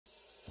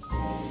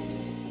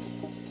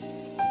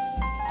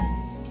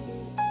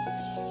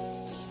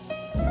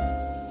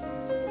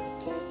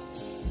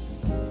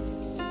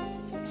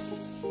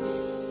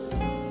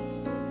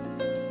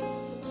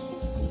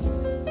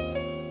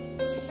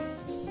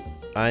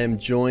I am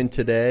joined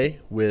today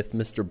with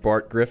Mr.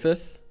 Bart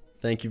Griffith.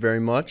 Thank you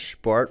very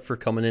much, Bart, for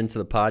coming into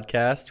the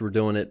podcast. We're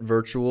doing it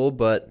virtual,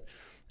 but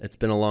it's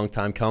been a long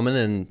time coming,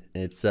 and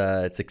it's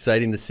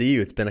exciting to see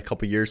you. It's been a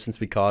couple years since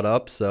we caught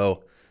up,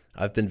 so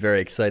I've been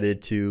very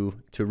excited to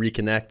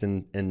reconnect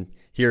and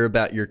hear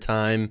about your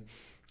time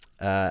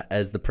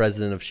as the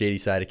president of Shady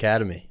Side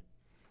Academy.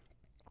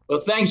 Well,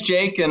 thanks,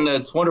 Jake, and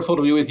it's wonderful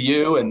to be with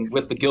you and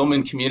with the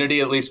Gilman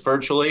community, at least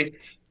virtually.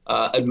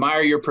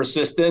 Admire your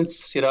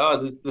persistence. You know,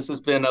 this has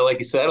been, like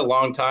you said, a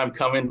long time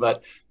coming,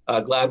 but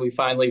glad we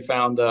finally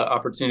found the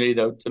opportunity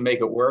to make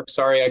it work.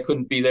 Sorry I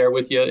couldn't be there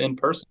with you in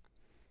person.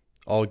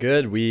 All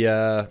good.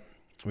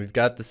 We've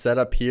got the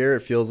setup here.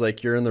 It feels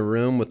like you're in the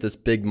room with this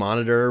big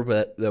monitor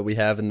that we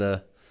have in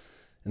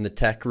the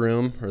tech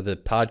room or the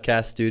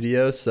podcast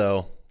studio.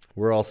 So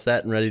we're all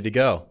set and ready to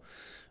go.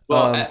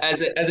 Well,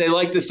 as I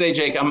like to say,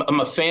 Jake,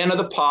 I'm a fan of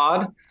the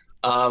pod.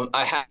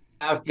 I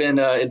have been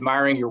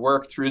admiring your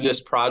work through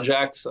this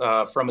project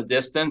from a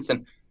distance,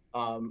 and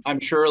I'm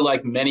sure,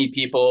 like many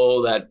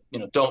people that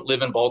don't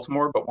live in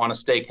Baltimore but want to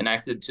stay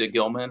connected to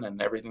Gilman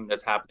and everything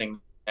that's happening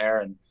there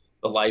and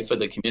the life of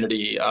the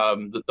community,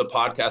 the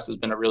podcast has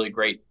been a really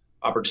great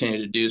opportunity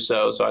to do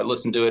so. So I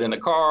listen to it in the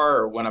car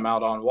or when I'm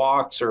out on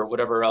walks or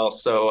whatever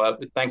else. So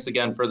thanks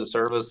again for the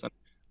service, and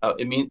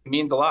it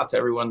means a lot to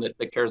everyone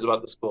that cares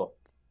about the school.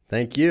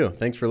 Thank you.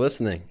 Thanks for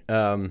listening.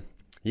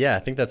 Yeah, I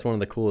think that's one of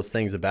the coolest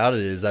things about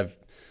it is I've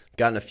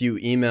gotten a few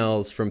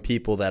emails from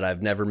people that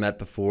I've never met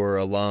before,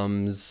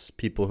 alums,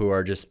 people who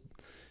are just,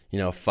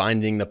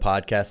 finding the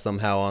podcast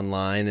somehow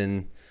online.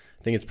 And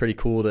I think it's pretty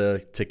cool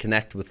to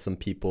connect with some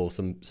people,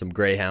 some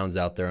greyhounds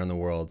out there in the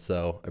world.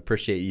 So I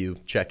appreciate you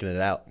checking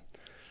it out.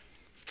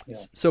 Yeah,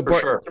 so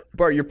Bart, sure.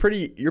 Bart, you're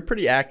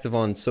pretty active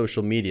on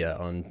social media,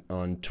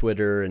 on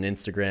Twitter and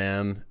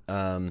Instagram.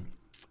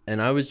 And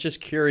I was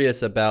just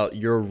curious about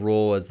your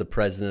role as the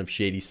president of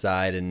Shady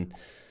Side and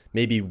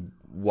maybe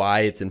why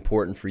it's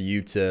important for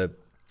you to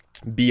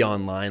be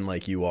online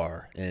like you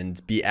are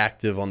and be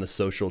active on the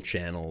social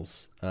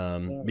channels.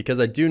 Because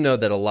I do know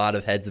that a lot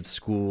of heads of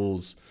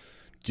schools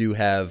do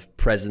have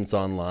presence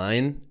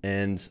online,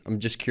 and I'm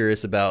just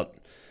curious about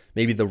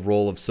maybe the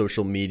role of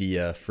social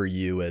media for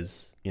you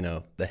as,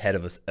 the head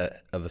of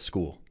a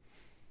school.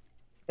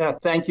 Yeah,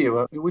 thank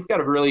you. We've got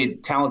a really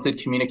talented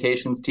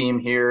communications team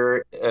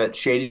here at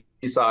Shady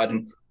Side,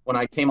 and when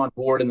I came on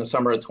board in the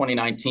summer of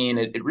 2019,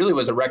 it really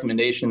was a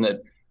recommendation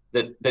that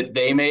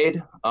they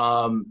made,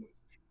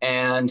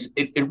 and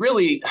it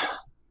really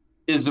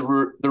is the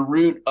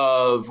root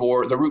of,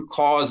 or the root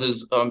cause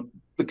is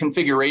the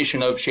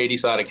configuration of Shady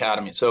Side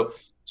Academy. So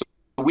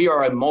we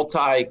are a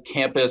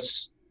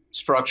multi-campus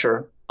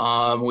structure.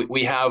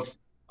 We have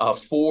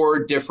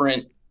 4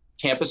 different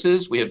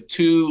campuses. We have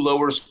 2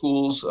 lower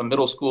schools, a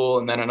middle school,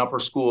 and then an upper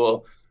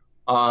school.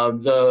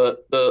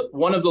 The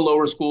one of the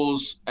lower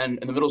schools and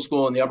the middle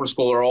school and the upper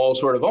school are all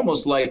sort of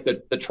almost like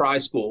the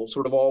tri-school,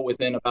 sort of all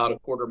within about a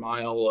quarter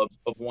mile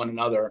of one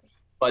another,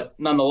 but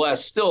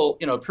nonetheless still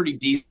a pretty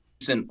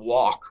decent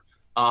walk.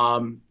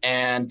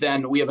 And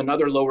then we have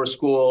another lower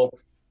school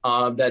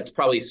that's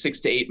probably 6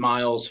 to 8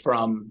 miles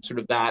from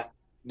sort of that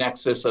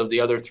nexus of the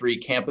other 3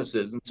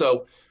 campuses. And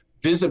so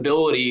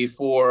visibility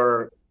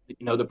for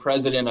the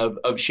president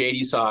of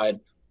Shady Side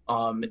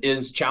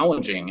is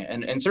challenging,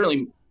 and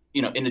certainly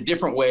in a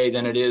different way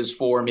than it is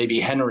for maybe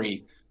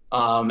Henry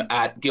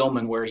at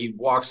Gilman, where he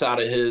walks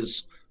out of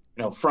his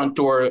front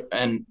door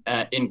and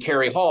in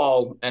Cary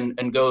Hall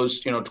and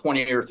goes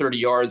 20 or 30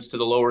 yards to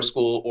the lower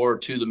school or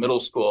to the middle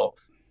school.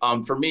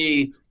 For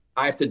me,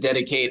 I have to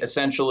dedicate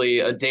essentially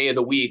a day of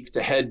the week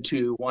to head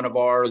to one of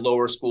our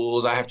lower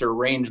schools. I have to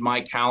arrange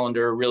my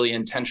calendar really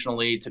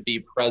intentionally to be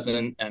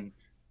present and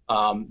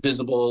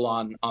visible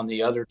on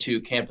the other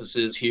 2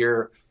 campuses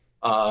here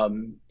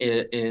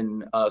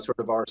in sort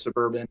of our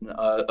suburban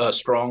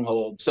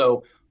stronghold.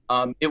 So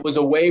it was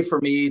a way for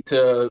me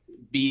to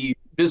be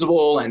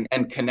visible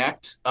and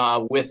connect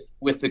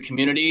with the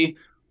community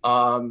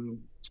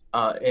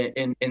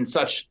in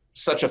such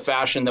a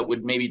fashion that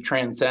would maybe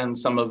transcend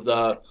some of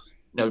the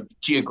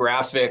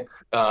geographic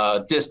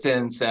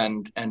distance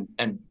and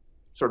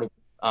sort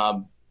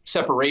of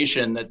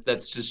separation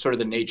that's just sort of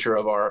the nature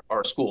of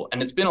our school.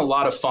 And it's been a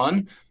lot of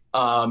fun.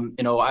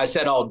 I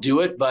said I'll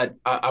do it, but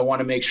I want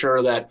to make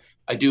sure that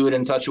I do it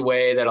in such a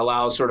way that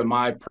allows sort of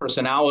my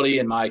personality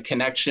and my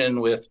connection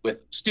with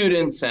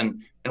students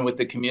and with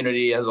the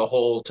community as a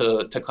whole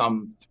to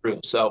come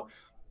through. So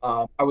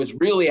I was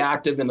really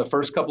active in the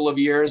first couple of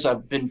years.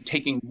 I've been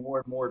taking more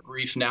and more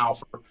grief now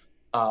for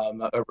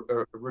a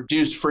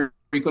reduced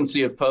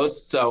frequency of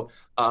posts. So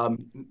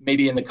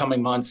maybe in the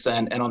coming months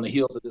and on the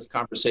heels of this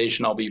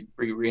conversation, I'll be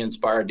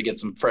re-inspired to get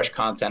some fresh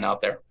content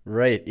out there.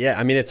 Right. Yeah.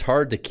 I mean, it's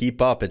hard to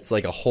keep up. It's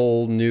like a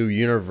whole new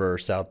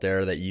universe out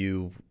there that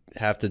you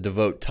have to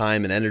devote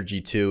time and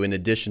energy to, in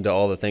addition to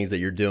all the things that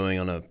you're doing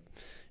on a,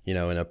 in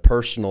a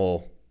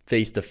personal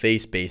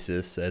face-to-face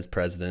basis as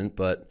president.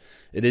 But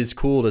it is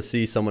cool to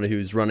see someone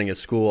who's running a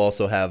school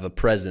also have a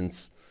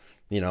presence,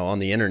 on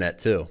the internet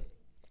too.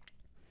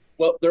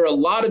 Well, there are a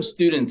lot of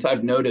students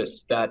I've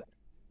noticed that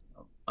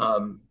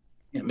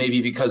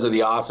maybe because of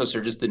the office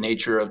or just the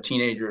nature of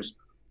teenagers,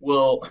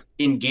 will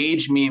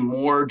engage me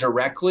more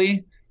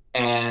directly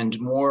and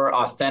more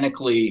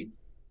authentically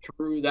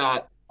through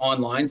that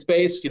online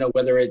space,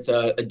 whether it's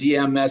a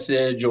DM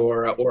message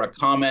or a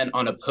comment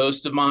on a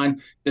post of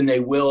mine, than they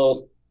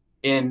will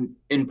in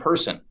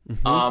person.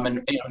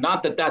 And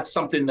not that that's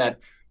something that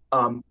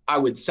I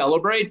would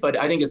celebrate, but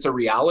I think it's a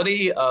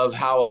reality of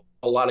how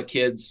a lot of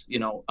kids,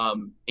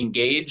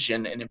 engage,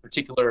 and in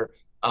particular,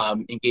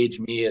 engage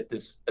me at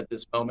this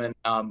moment.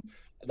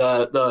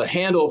 The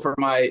handle for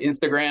my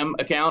Instagram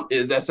account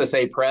is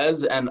SSA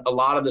Prez, and a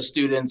lot of the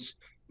students,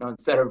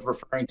 instead of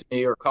referring to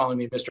me or calling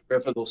me Mr.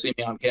 Griffith, will see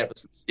me on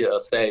campus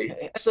and say,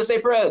 hey,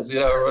 SSA Prez,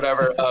 or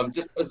whatever,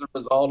 just as a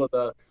result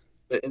of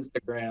the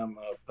Instagram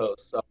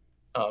post. So,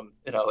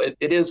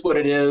 it is what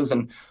it is,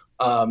 and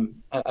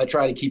I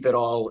try to keep it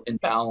all in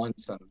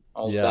balance and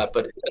all of that.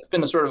 But it's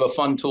been a sort of a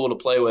fun tool to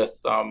play with,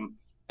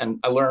 and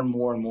I learn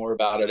more and more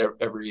about it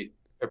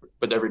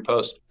with every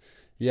post.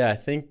 Yeah, I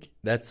think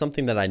that's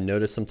something that I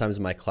notice sometimes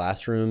in my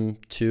classroom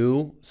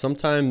too.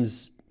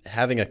 Sometimes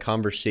having a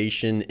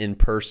conversation in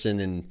person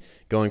and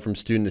going from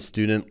student to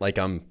student, like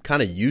I'm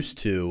kind of used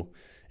to,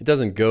 it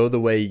doesn't go the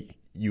way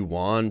you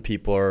want.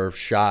 People are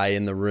shy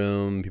in the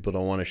room. People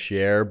don't want to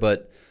share.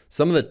 But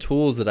some of the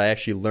tools that I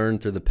actually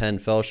learned through the Penn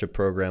Fellowship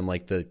Program,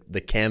 like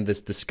the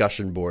Canvas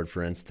discussion board,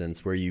 for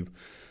instance, where you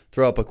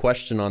throw up a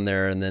question on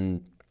there and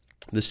then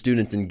the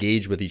students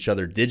engage with each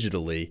other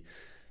digitally.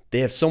 They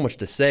have so much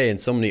to say and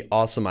so many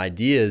awesome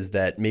ideas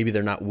that maybe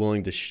they're not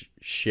willing to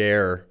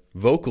share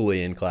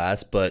vocally in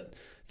class, but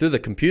through the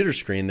computer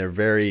screen, they're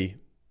very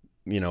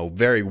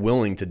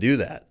willing to do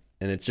that.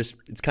 And it's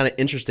kind of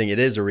interesting. It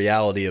is a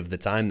reality of the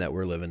time that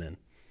we're living in.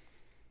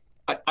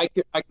 I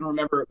can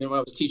remember when I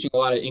was teaching a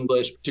lot of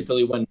English,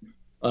 particularly when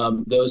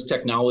those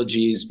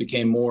technologies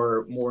became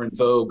more in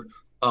vogue.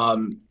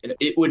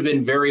 It would have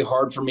been very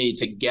hard for me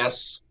to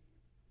guess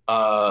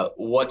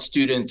what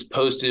students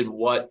posted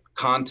what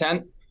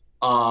content,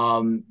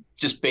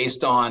 just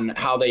based on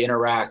how they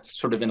interact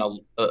sort of in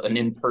an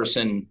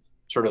in-person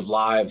sort of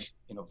live,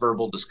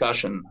 verbal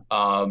discussion.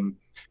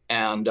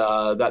 And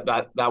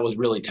that was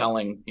really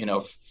telling,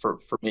 for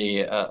me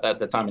at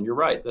the time. And you're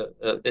right.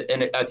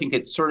 I think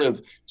it sort of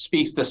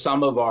speaks to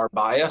some of our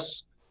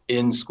bias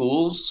in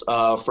schools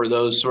for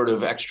those sort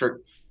of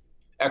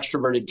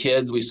extroverted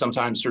kids. We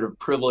sometimes sort of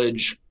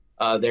privilege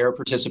their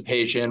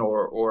participation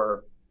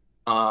or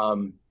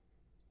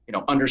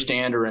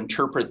understand or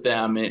interpret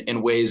them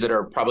in ways that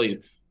are probably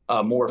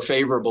more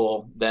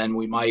favorable than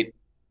we might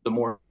the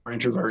more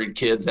introverted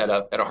kids at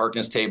a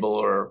Harkness table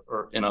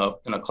or in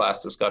a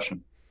class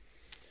discussion.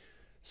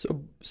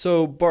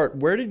 So Bart,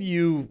 where did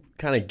you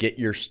kind of get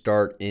your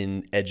start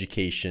in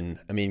education?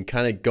 I mean,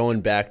 kind of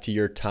going back to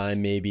your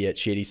time maybe at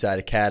Shady Side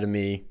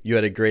Academy, you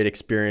had a great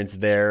experience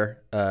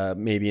there,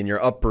 maybe in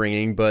your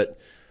upbringing, but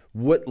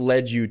what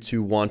led you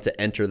to want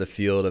to enter the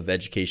field of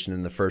education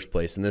in the first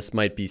place? And this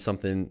might be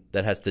something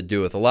that has to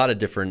do with a lot of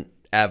different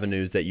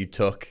avenues that you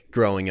took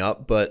growing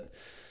up, but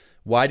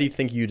why do you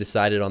think you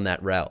decided on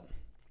that route?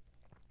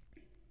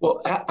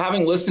 Well,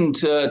 having listened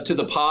to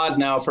the pod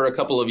now for a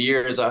couple of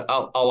years,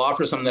 I'll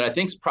offer something that I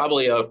think is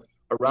probably a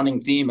running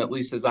theme, at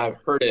least as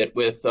I've heard it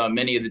with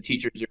many of the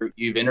teachers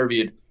you've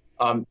interviewed.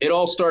 It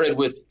all started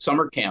with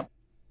summer camp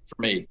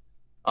for me.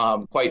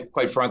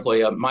 Quite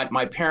frankly,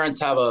 my parents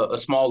have a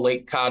small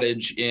lake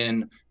cottage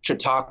in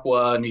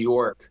Chautauqua, New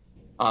York,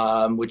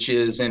 which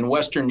is in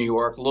western New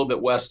York, a little bit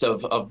west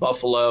of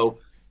Buffalo,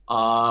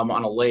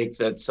 on a lake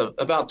that's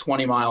about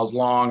 20 miles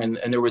long.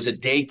 And there was a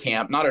day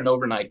camp, not an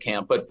overnight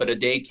camp, but a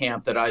day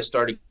camp that I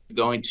started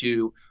going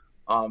to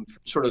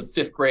sort of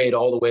fifth grade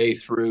all the way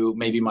through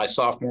maybe my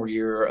sophomore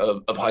year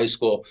of high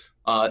school.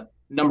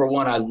 Number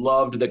one, I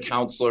loved the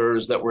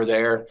counselors that were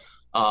there.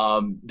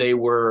 They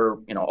were,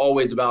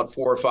 always about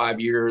 4 or 5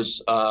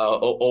 years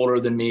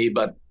older than me,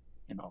 but,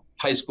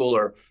 high school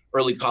or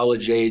early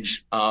college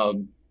age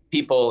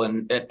people.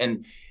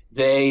 And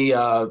they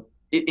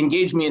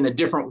engaged me in a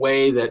different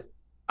way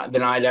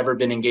than I'd ever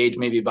been engaged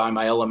maybe by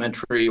my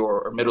elementary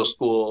or middle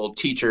school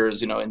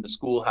teachers, in the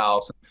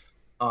schoolhouse.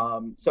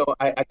 So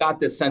I got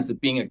this sense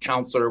that being a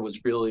counselor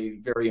was really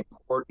very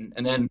important.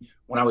 And then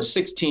when I was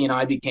 16,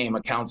 I became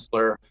a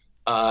counselor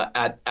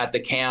at the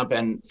camp,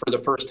 and for the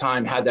first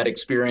time had that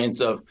experience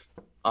of,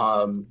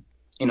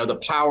 the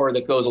power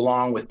that goes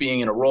along with being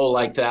in a role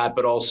like that,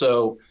 but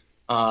also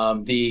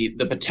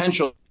the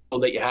potential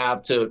that you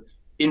have to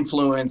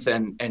influence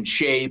and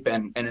shape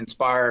and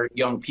inspire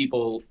young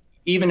people,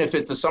 even if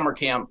it's a summer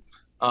camp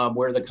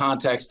where the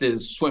context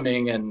is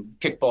swimming and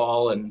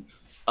kickball and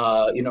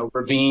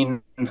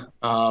ravine,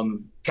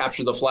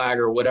 capture the flag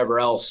or whatever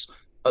else.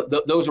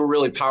 Those were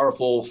really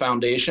powerful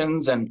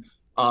foundations, and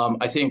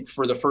I think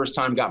for the first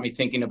time got me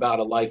thinking about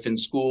a life in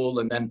school.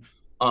 And then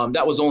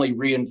that was only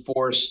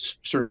reinforced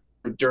sort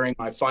of during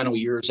my final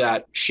years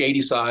at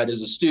Shady Side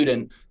as a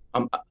student.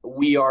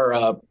 We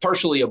are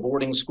partially a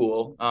boarding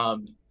school,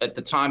 at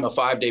the time a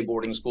 5-day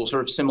boarding school,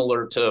 sort of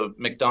similar to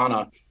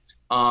McDonough.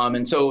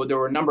 And so there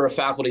were a number of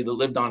faculty that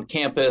lived on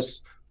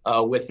campus.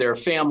 with their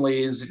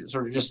families,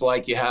 sort of just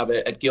like you have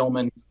at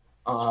Gilman.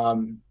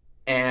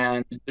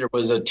 And there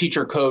was a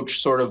teacher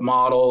coach sort of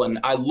model. And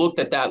I looked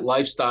at that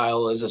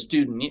lifestyle as a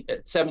student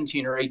at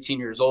 17 or 18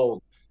 years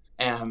old,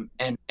 and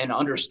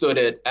understood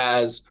it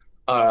as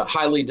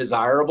highly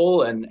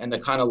desirable and the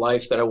kind of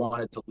life that I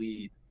wanted to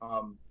lead.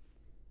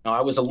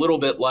 I was a little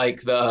bit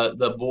like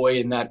the boy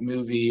in that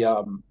movie,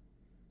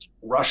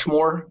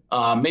 Rushmore,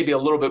 maybe a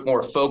little bit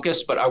more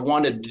focused, but I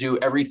wanted to do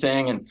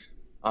everything. And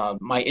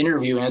my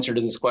interview answer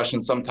to this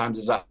question sometimes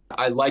is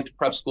I liked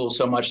prep school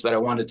so much that I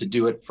wanted to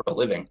do it for a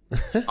living,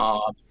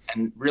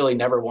 and really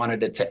never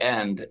wanted it to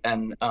end.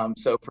 And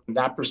so from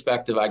that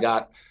perspective, I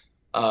got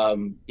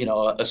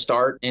a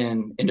start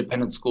in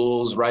independent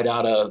schools right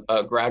out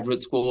of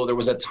graduate school. There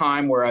was a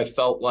time where I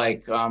felt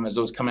like, as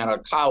I was coming out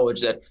of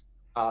college, that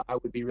I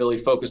would be really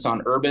focused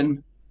on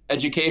urban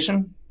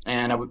education.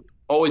 And I've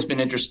always been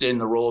interested in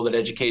the role that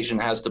education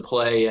has to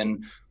play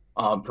in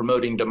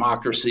promoting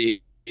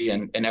democracy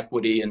and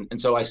equity.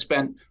 And so I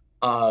spent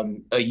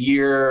a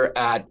year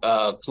at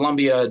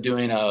Columbia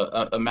doing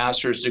a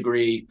master's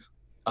degree,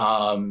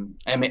 an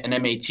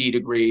MAT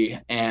degree,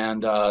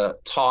 and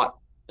taught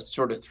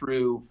sort of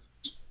through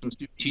some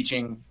student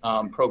teaching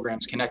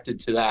programs connected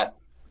to that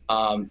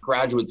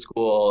graduate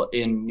school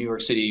in New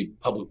York City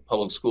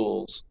public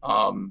schools,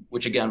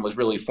 which again was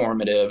really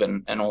formative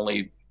and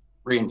only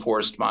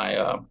reinforced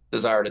my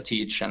desire to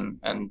teach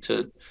and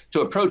to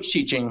approach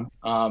teaching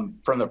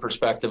from the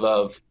perspective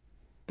of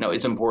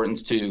its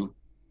importance to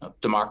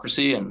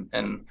democracy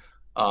and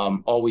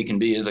all we can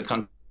be as a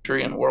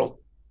country and world.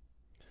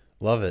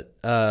 Love it.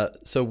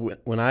 So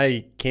when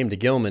I came to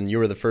Gilman, you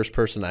were the first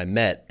person I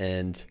met,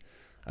 and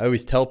I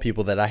always tell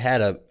people that I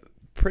had a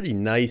pretty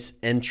nice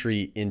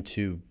entry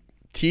into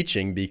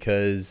teaching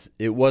because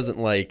it wasn't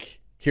like,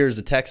 here's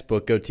a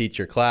textbook, go teach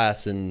your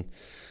class. And,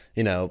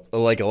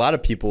 like a lot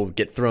of people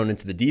get thrown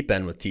into the deep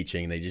end with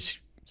teaching. They just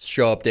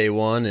show up day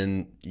one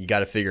and you got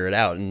to figure it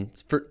out. And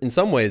in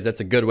some ways, that's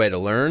a good way to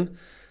learn.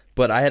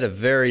 But I had a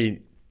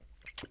very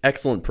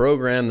excellent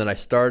program that I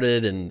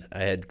started, and I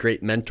had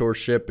great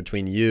mentorship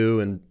between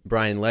you and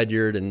Brian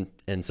Ledyard and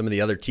some of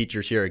the other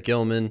teachers here at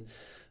Gilman,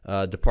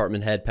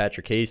 department head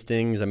Patrick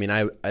Hastings. I mean,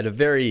 I had a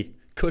very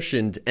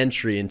cushioned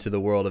entry into the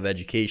world of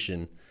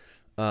education.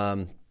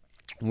 When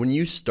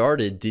you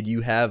started, did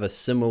you have a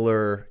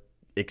similar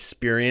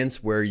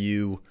experience where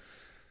you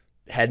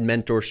had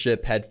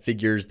mentorship, had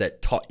figures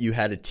that taught you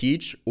how to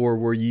teach, or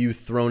were you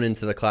thrown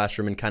into the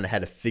classroom and kind of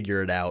had to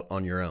figure it out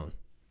on your own?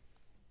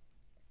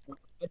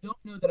 I don't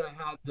know that I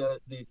had the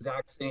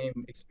exact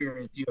same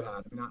experience you had.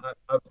 I mean,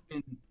 I've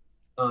been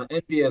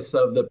envious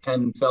of the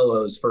Penn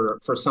Fellows for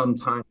some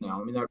time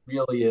now. I mean, that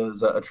really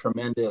is a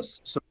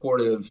tremendous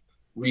supportive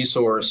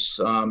resource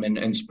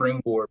and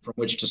springboard from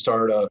which to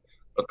start a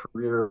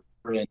career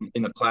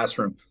in the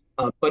classroom.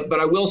 But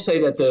I will say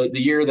that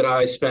the year that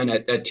I spent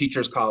at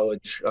Teachers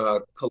College,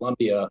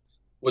 Columbia,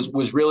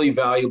 was really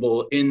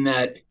valuable in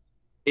that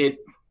it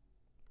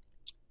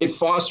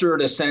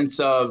fostered a sense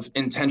of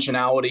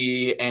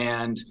intentionality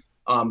and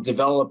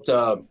developed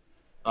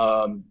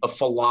an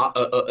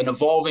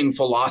evolving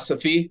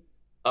philosophy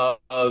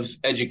of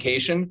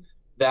education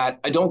that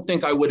I don't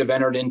think I would have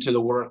entered into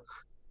the work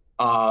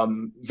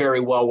very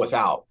well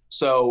without.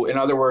 So in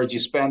other words, you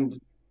spend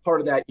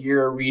part of that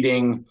year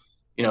reading,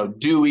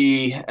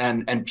 Dewey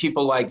and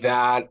people like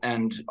that,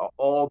 and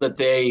all that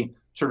they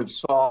sort of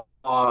saw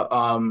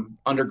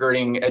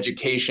undergirding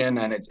education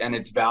and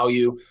its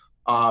value.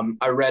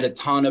 I read a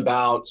ton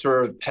about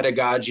sort of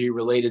pedagogy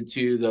related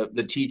to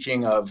the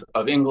teaching of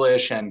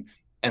English and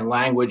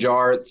language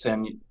arts,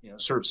 and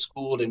sort of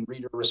schooled in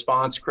reader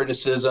response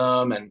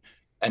criticism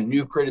and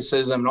new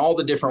criticism and all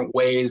the different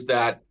ways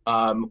that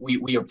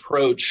we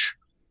approach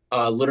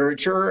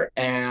literature.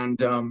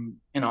 And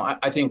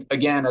I think,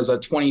 again, as a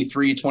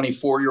 23,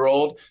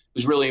 24-year-old, it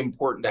was really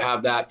important to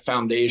have that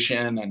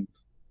foundation and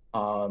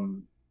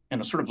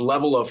a sort of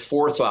level of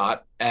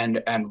forethought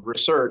and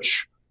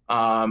research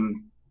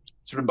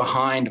sort of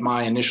behind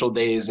my initial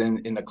days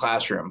in the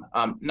classroom.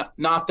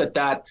 Not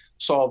that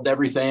solved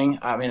everything.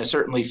 I mean, I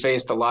certainly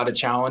faced a lot of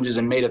challenges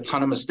and made a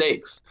ton of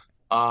mistakes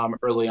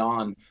early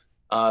on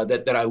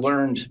that I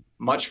learned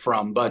much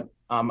from. But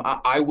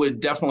I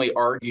would definitely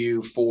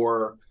argue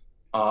for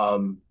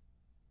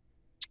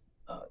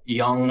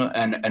young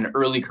and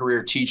early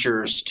career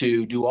teachers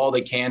to do all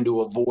they can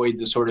to avoid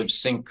the sort of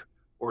sink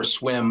or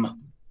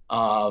swim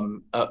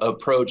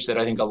approach that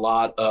I think a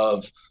lot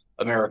of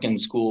American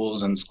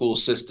schools and school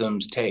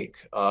systems take.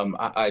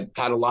 I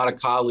had a lot of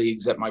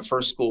colleagues at my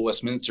first school,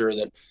 Westminster,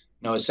 that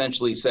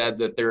essentially said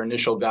that their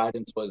initial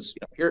guidance was,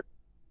 here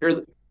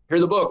are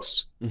the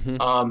books.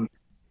 Mm-hmm.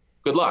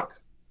 Good luck.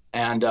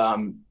 And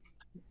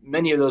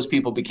many of those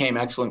people became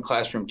excellent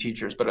classroom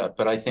teachers,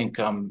 but I think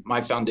my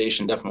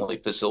foundation definitely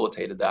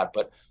facilitated that.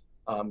 But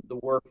the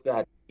work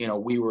that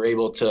we were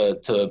able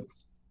to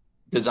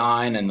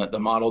design and the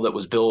model that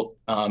was built,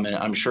 and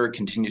I'm sure it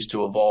continues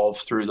to evolve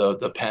through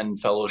the Penn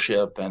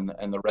Fellowship and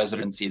the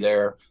residency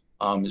there,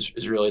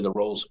 is really the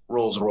Rolls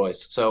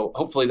Royce. So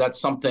hopefully that's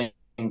something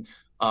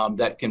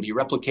that can be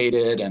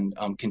replicated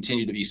and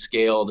continue to be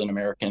scaled in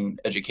American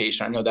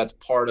education. I know that's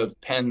part of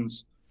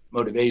Penn's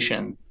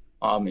motivation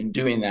in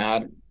doing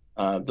that.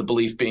 The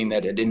belief being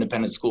that at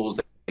independent schools,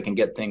 they can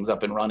get things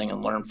up and running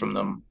and learn from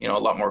them, a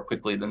lot more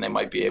quickly than they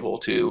might be able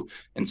to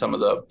in some of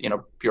the,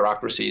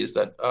 bureaucracies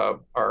that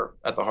are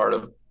at the heart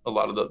of a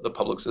lot of the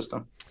public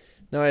system.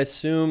 Now, I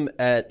assume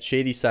at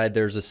Shady Side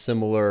there's a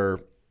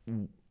similar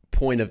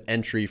point of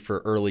entry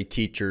for early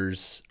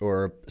teachers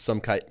or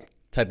some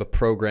type of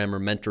program or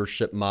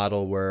mentorship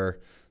model where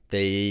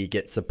they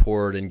get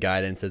support and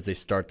guidance as they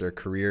start their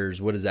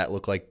careers. What does that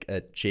look like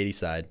at Shady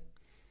Side?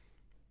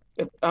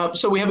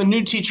 So we have a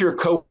new teacher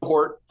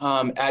cohort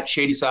at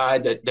Shady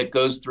Side that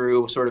goes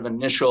through sort of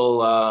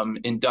initial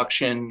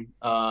induction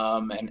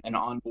and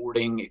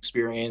onboarding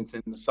experience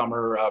in the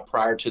summer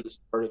prior to the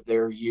start of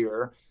their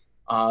year.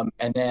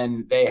 And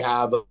then they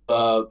have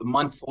a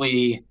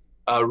monthly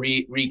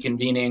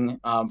reconvening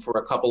for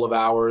a couple of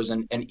hours.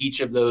 And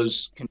each of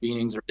those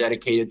convenings are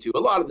dedicated to a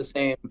lot of the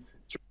same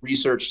sort of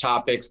research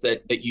topics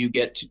that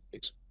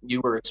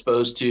you were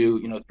exposed to,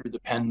 through the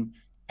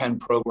Penn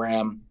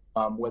program.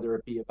 Whether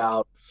it be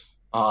about,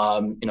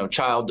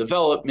 child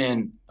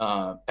development,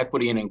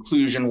 equity and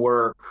inclusion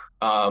work,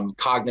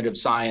 cognitive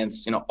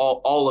science,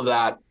 all of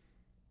that.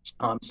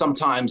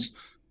 Sometimes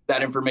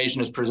that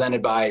information is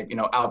presented by,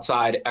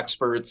 outside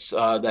experts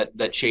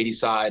that Shady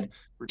Side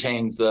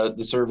retains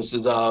the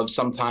services of.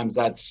 Sometimes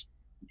that's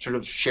sort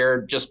of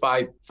shared just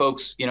by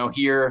folks,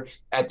 here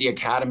at the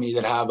academy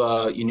that have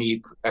a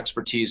unique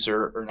expertise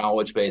or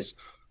knowledge base.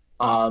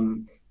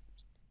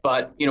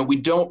 But, we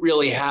don't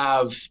really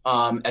have,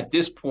 at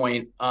this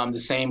point, the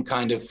same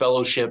kind of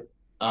fellowship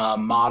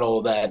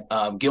model that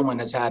Gilman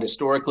has had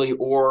historically,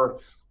 or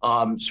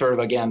sort of,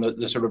 again,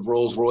 the sort of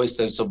Rolls Royce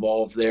that's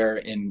evolved there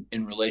in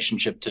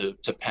relationship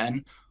to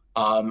Penn.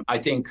 I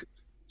think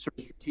sort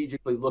of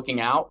strategically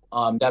looking out,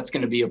 that's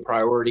going to be a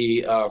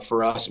priority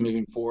for us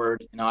moving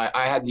forward.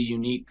 I had the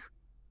unique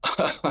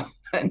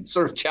and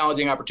sort of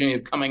challenging opportunity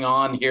of coming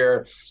on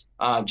here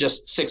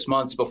just 6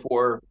 months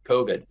before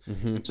COVID.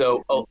 Mm-hmm.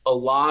 So a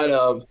lot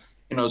of,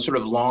 sort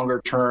of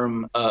longer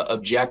term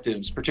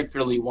objectives,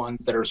 particularly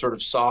ones that are sort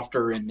of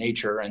softer in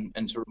nature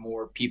and sort of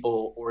more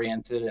people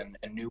oriented and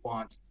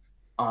nuanced,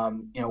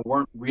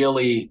 weren't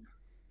really,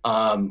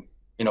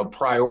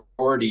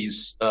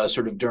 priorities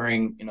sort of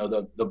during,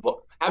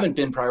 haven't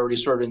been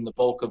priorities sort of in the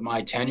bulk of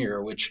my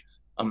tenure, which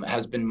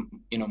has been,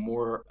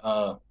 more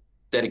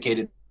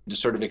dedicated to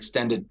sort of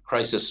extended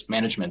crisis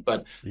management.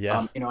 But,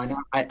 yeah.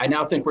 I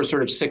now think we're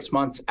sort of 6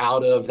 months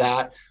out of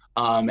that.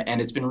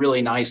 And it's been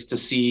really nice to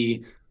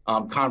see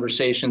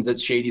conversations at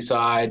Shady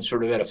Side,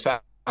 sort of at a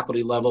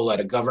faculty level, at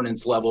a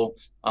governance level,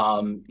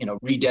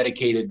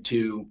 rededicated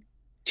to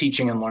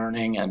teaching and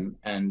learning and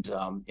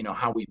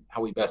how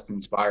we best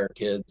inspire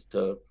kids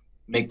to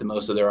make the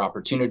most of their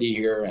opportunity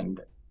here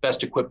and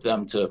best equip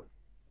them to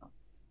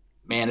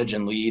manage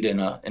and lead in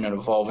an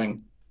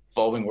evolving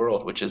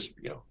world, which is,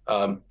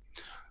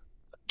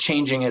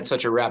 changing at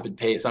such a rapid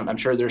pace. I'm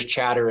sure there's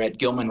chatter at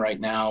Gilman right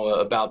now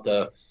about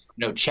the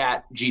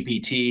chat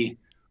GPT,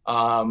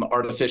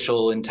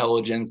 artificial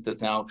intelligence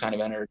that's now kind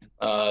of entered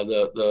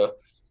the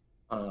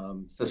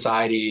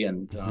society,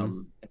 and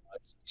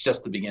it's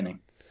just the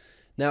beginning.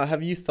 Now,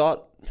 have you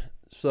thought?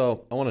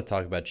 So I want to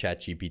talk about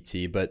chat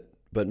GPT, but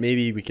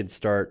maybe we can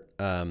start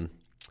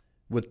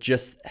with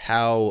just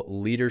how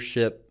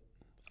leadership.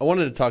 I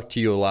wanted to talk to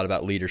you a lot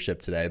about leadership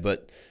today,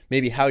 but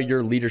maybe how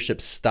your leadership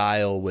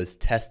style was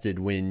tested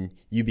when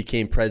you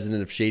became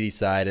president of Shady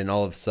Side and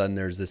all of a sudden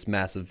there's this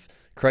massive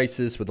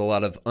crisis with a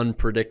lot of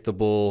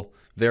unpredictable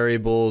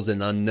variables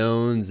and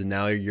unknowns, and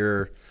now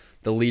you're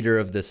the leader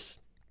of this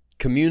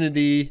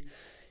community.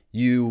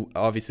 You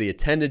obviously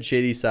attended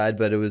Shady Side,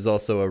 but it was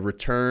also a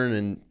return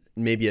and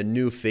maybe a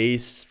new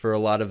face for a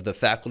lot of the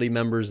faculty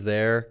members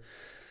there.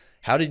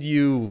 How did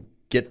you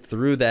get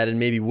through that, and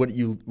maybe what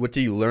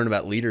do you learn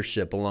about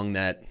leadership along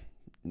that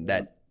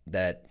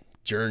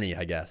journey,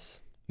 I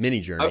guess, mini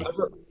journey?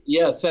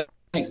 Yeah,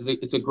 thanks.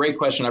 It's a great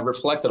question. I've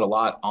reflected a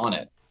lot on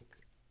it.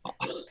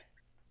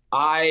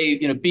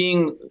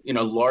 Being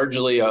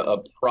largely a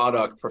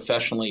product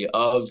professionally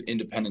of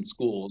independent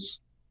schools,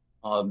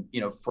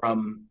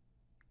 from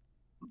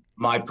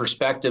my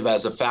perspective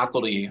as a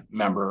faculty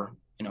member,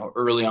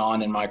 early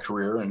on in my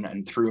career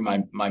and through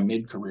my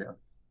mid-career,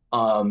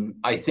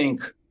 I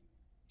think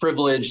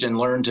privileged and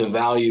learned to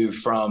value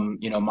from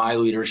my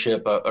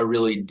leadership a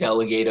really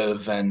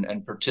delegative and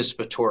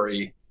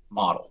participatory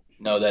model.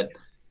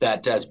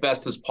 That as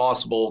best as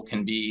possible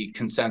can be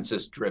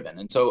consensus driven.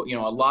 And so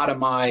a lot of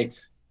my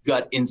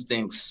gut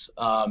instincts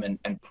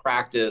and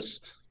practice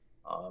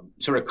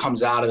sort of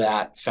comes out of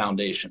that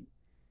foundation.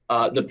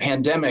 The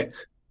pandemic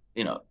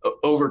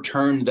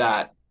overturned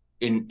that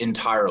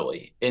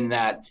entirely, in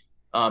that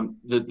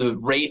the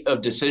rate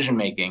of decision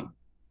making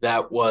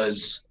that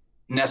was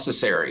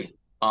necessary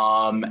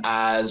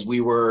as we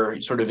were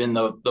sort of in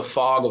the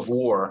fog of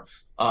war,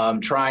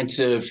 trying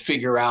to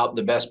figure out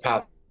the best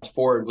path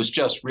forward was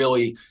just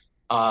really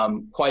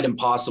quite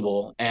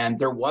impossible. And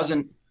there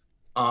wasn't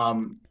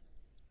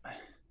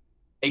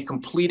a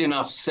complete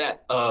enough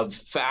set of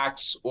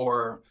facts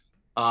or,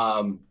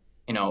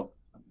 you know,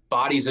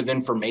 bodies of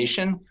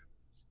information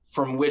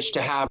from which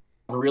to have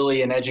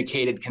really an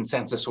educated,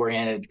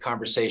 consensus-oriented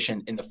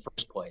conversation in the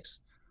first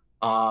place.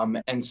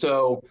 And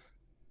so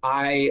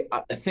I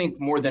think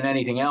more than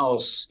anything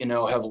else, you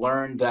know, have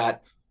learned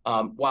that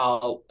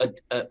while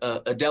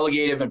a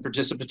delegative and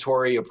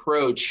participatory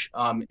approach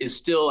is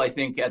still, I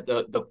think, at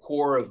the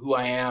core of who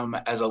I am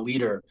as a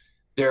leader,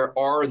 there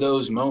are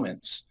those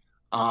moments.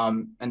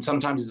 And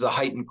sometimes it's a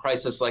heightened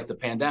crisis like the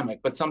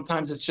pandemic, but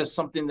sometimes it's just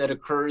something that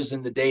occurs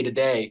in the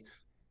day-to-day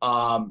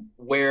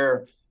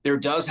where there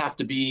does have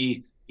to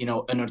be, you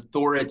know, an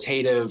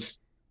authoritative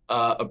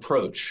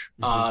approach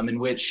in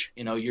which,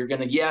 you know, you're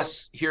going to,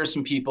 yes, hear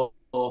some people,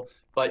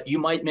 but you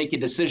might make a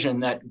decision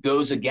that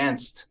goes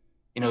against,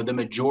 you know, the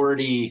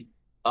majority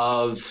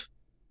of,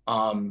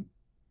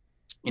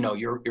 you know,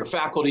 your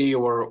faculty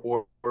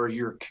or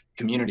your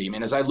community. I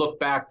mean, as I look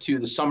back to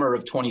the summer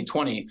of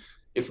 2020,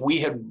 if we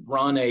had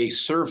run a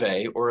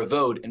survey or a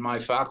vote in my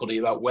faculty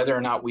about whether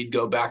or not we'd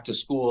go back to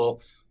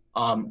school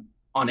on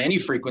any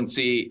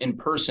frequency in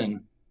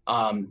person,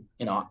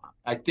 you know,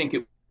 I think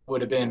it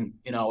would have been,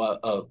 you know,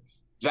 a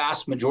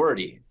vast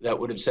majority that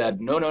would have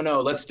said, no,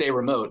 let's stay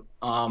remote.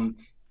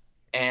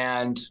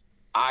 And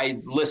I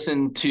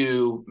listened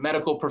to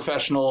medical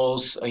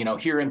professionals, you know,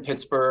 here in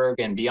Pittsburgh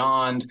and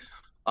beyond.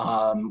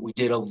 We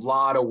did a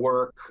lot of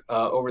work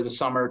over the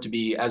summer to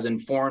be as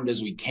informed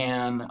as we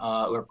can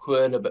or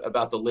could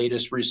about the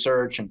latest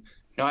research. And,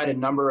 you know, I had a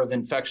number of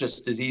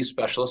infectious disease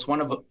specialists,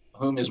 one of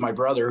whom is my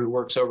brother who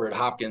works over at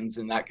Hopkins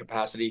in that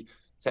capacity.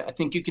 So I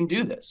think you can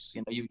do this.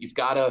 You know, you've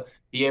got to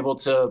be able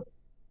to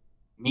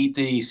meet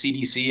the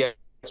CDC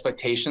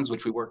expectations,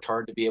 which we worked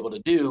hard to be able to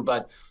do,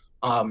 but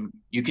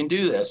you can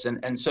do this.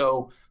 And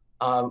so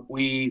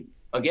we,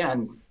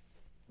 again,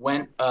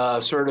 went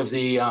sort of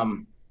the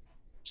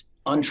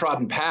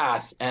untrodden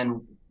path,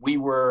 and we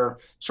were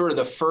sort of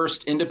the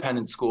first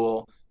independent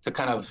school to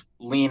kind of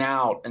lean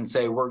out and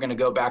say, we're going to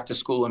go back to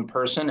school in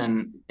person.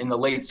 And in the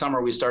late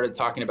summer, we started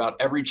talking about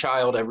every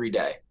child, every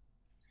day.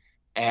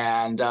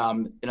 And,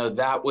 you know,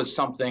 that was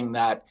something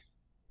that,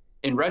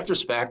 in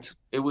retrospect,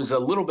 it was a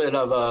little bit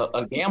of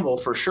a gamble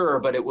for sure,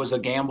 but it was a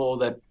gamble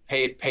that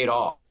paid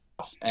off.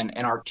 And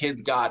our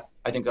kids got,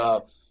 I think,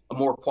 a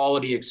more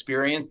quality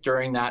experience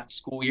during that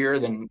school year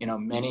than, you know,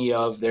 many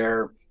of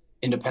their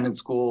independent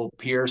school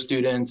peer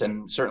students,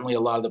 and certainly a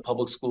lot of the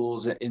public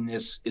schools in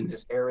this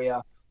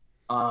area.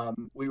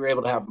 We were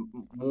able to have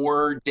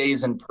more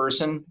days in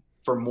person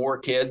for more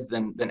kids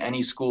than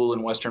any school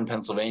in Western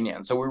Pennsylvania.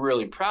 And so we're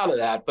really proud of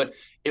that, but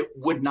it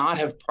would not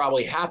have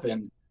probably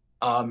happened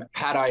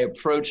had I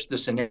approached the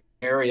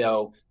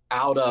scenario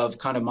out of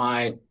kind of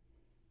my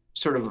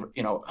sort of,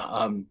 you know,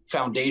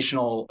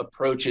 foundational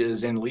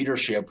approaches in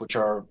leadership, which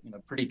are, you know,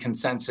 pretty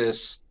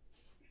consensus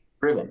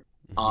driven.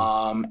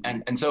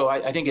 And so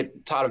I think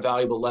it taught a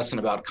valuable lesson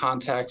about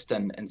context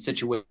and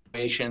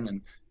situation,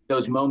 and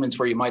those moments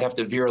where you might have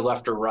to veer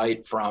left or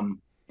right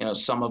from, you know,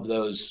 some of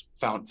those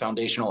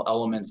foundational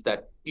elements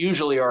that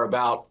usually are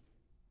about,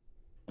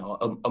 you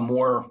know, a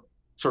more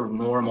sort of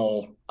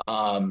normal,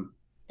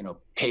 you know,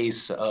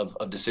 pace of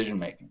decision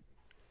making.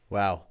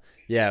 Wow.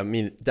 Yeah, I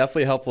mean,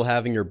 definitely helpful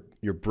having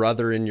your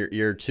brother in your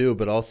ear too,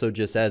 but also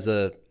just as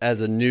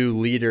a new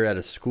leader at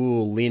a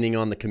school, leaning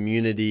on the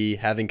community,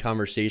 having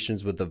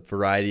conversations with a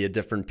variety of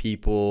different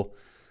people,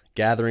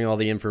 gathering all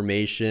the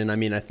information. I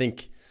mean, I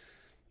think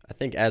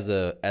as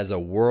a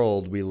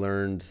world, we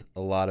learned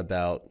a lot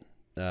about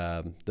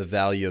the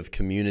value of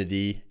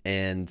community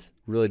and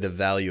really the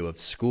value of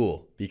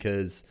school,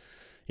 because,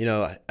 you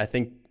know, I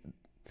think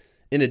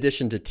in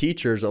addition to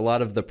teachers, a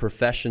lot of the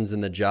professions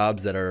and the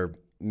jobs that are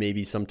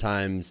maybe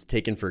sometimes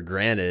taken for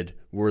granted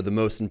were the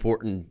most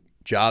important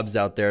jobs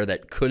out there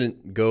that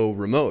couldn't go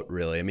remote,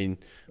 really. I mean,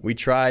 we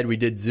tried, we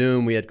did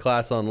Zoom, we had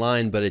class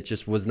online, but it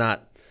just was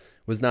not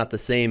the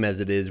same as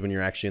it is when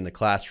you're actually in the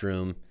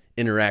classroom,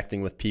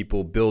 interacting with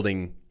people,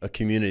 building a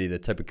community, the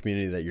type of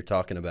community that you're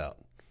talking about.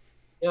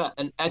 Yeah,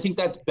 and I think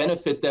that's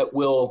benefit that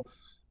will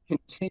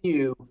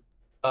continue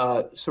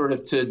sort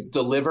of to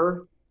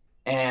deliver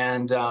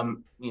and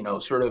you know,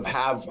 sort of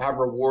have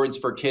rewards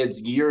for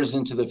kids years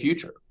into the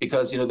future,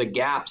 because, you know, the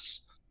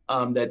gaps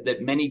that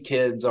many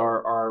kids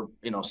are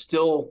you know,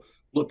 still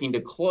looking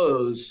to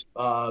close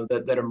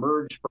that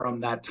emerge from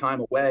that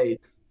time away.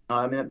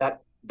 I mean,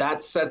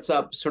 that sets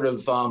up sort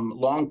of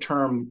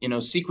long-term, you know,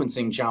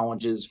 sequencing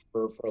challenges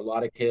for a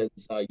lot of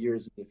kids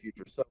years in the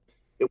future. So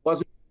it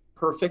wasn't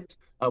perfect.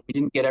 We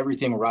didn't get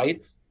everything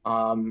right.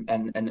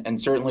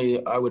 And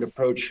certainly I would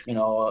approach, you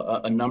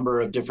know, a number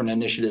of different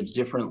initiatives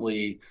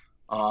differently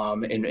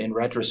in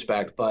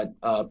retrospect, but,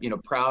 you know,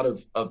 proud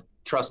of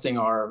trusting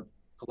our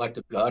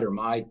collective gut, or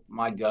my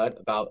gut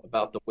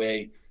about the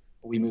way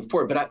we move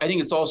forward. But I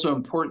think it's also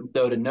important,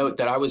 though, to note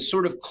that I was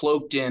sort of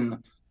cloaked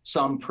in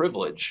some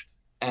privilege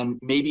and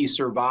maybe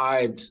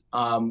survived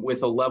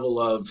with a level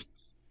of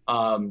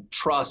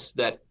trust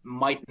that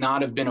might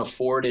not have been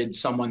afforded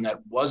someone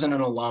that wasn't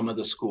an alum of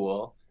the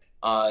school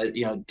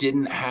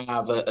didn't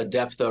have a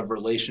depth of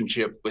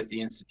relationship with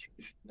the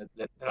institution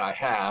that I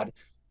had.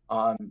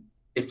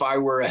 If I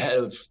were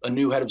a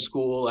new head of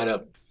school at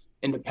a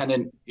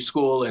independent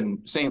school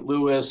in St.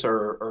 Louis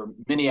or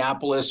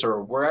Minneapolis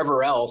or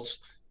wherever else,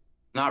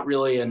 not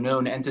really a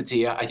known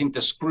entity, I think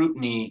the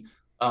scrutiny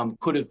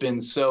could have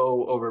been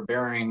so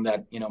overbearing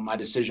that my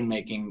decision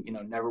making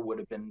never would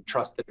have been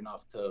trusted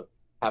enough to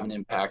have an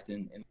impact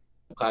in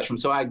the classroom.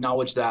 So I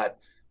acknowledge that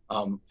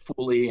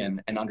fully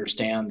and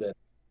understand that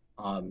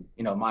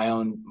my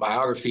own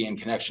biography and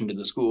connection to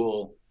the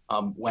school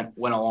went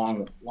a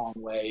long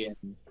way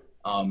in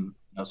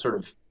sort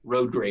of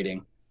road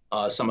grading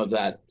some of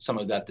that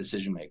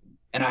decision making.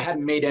 And I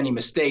hadn't made any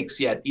mistakes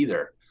yet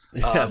either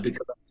because I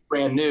was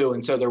brand new,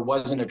 and so there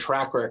wasn't a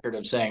track record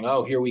of saying,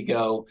 "Oh, here we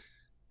go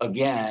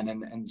again."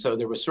 And so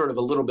there was sort of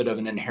a little bit of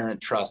an inherent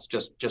trust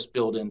just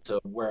built into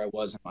where I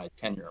was in my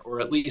tenure,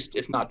 or at least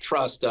if not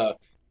trust,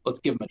 let's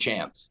give them a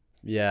chance.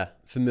 Yeah,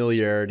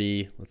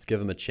 familiarity. Let's give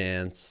them a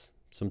chance.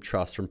 Some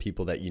trust from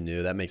people that you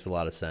knew. That makes a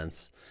lot of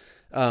sense.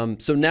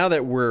 So now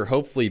that we're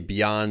hopefully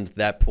beyond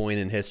that point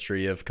in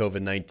history of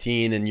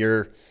COVID-19 and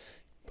you're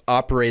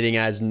operating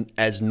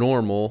as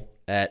normal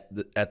at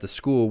the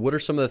school, what are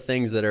some of the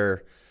things that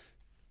are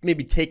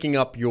maybe taking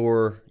up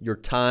your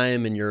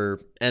time and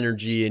your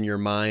energy and your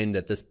mind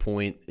at this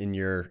point in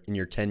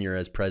your tenure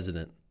as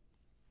president?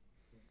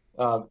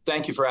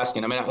 Thank you for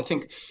asking. I mean, I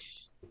think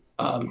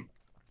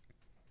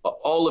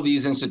all of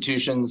these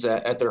institutions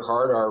at their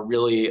heart are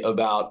really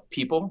about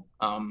people.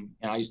 And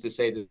I used to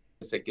say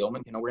this at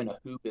Gilman, we're in a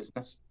who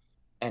business.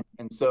 And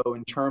so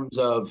in terms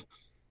of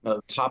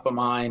top of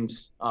mind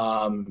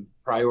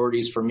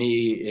priorities for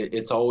me,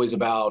 it's always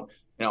about,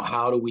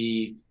 how do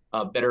we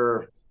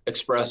better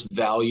express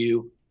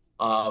value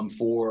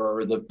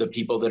for the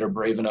people that are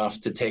brave enough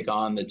to take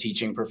on the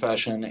teaching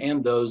profession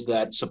and those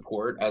that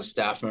support as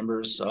staff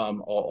members,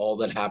 all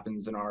that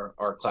happens in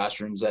our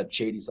classrooms at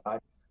Shady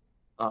Side.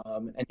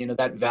 And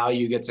that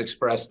value gets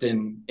expressed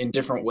in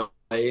different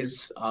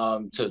ways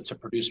to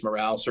produce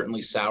morale.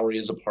 Certainly salary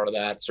is a part of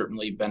that.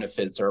 Certainly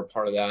benefits are a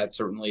part of that.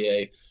 Certainly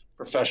a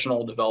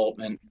professional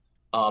development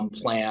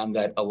plan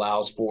that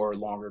allows for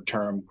longer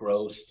term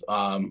growth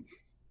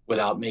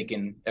without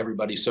making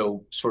everybody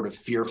so sort of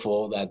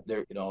fearful that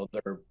they're going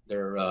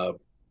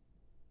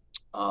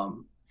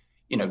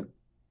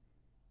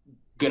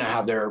to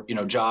have their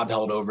job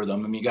held over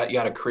them. I mean, you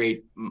got to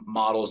create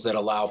models that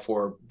allow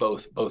for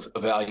both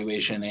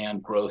evaluation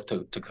and growth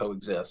to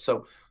coexist.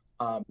 So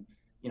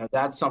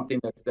that's something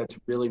that's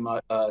really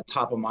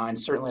top of mind.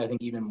 Certainly, I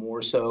think even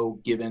more so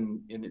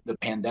given the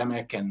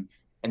pandemic and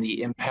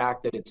the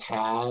impact that it's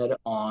had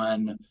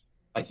on,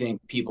 I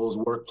think, people's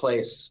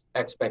workplace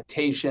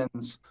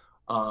expectations,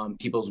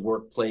 people's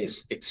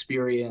workplace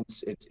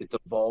experience. It's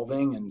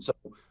evolving, and so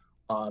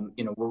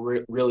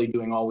we're really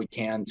doing all we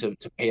can to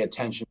pay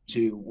attention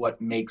to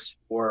what makes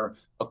for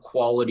a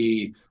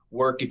quality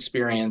work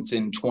experience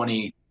in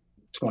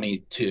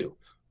 2022.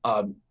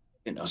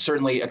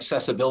 Certainly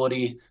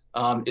accessibility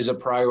is a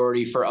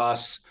priority for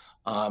us.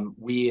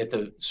 We, at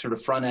the sort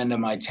of front end of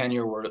my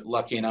tenure, were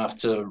lucky enough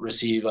to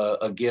receive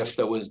a gift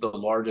that was the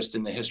largest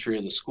in the history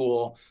of the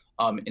school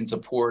in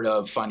support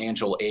of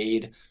financial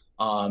aid.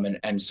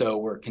 And so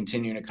we're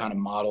continuing to kind of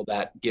model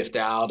that gift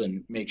out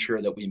and make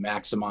sure that we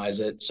maximize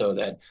it so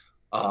that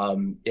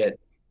it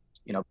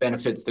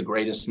benefits the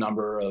greatest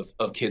number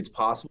of kids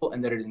possible,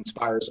 and that it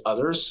inspires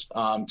others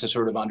to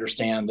sort of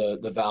understand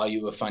the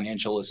value of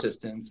financial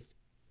assistance,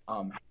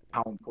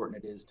 how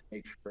important it is to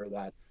make sure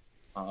that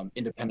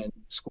independent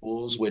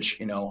schools, which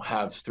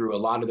have through a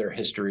lot of their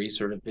history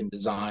sort of been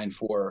designed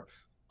for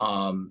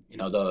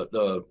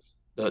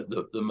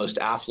the most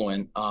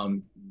affluent,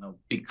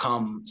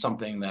 become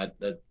something that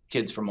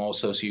kids from all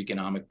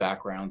socioeconomic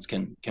backgrounds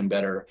can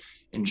better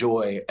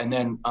enjoy. And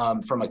then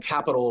from a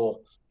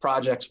capital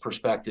projects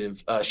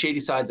perspective, Shady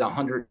Side's a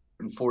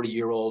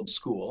 140-year-old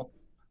school,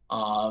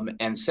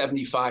 and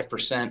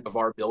 75% of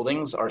our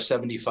buildings are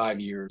 75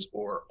 years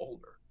or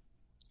older.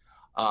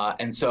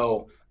 And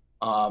so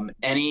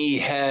any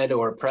head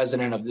or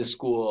president of this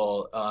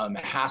school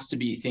has to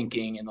be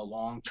thinking in the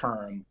long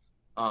term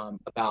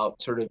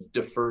about sort of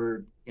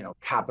deferred,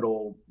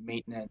 capital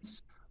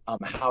maintenance,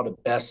 how to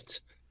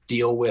best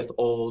deal with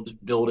old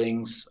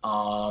buildings,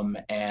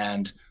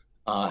 and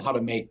how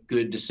to make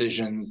good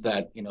decisions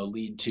that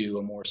lead to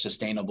a more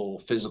sustainable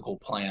physical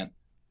plant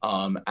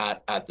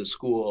at the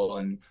school.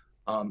 And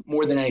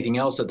more than anything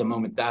else at the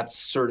moment, that's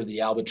sort of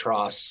the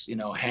albatross,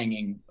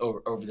 hanging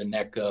over the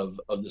neck of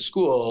the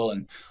school.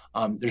 And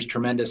there's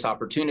tremendous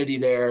opportunity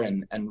there,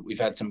 and we've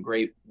had some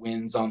great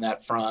wins on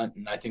that front.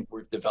 And I think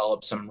we've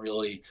developed some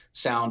really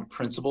sound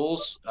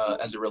principles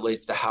as it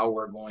relates to how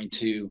we're going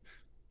to,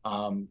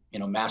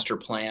 master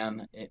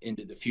plan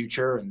into the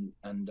future and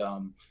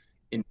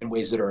in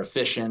ways that are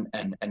efficient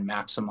and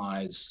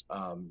maximize,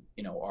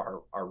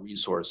 our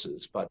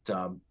resources. But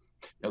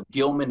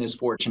Gilman is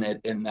fortunate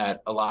in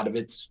that a lot of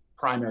its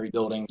primary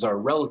buildings are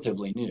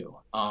relatively new,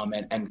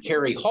 and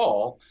Cary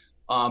Hall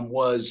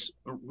was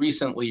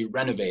recently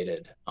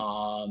renovated.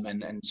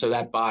 And so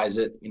that buys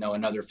it,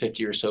 another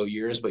 50 or so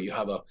years, but you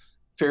have a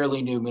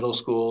fairly new middle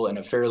school and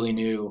a fairly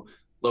new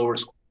lower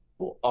school.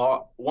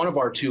 One of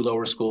our two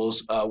lower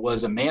schools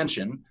was a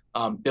mansion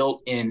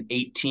built in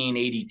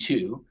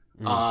 1882.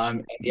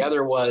 And the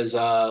other was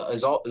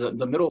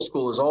the middle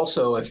school is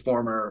also a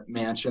former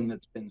mansion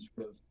that's been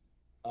sort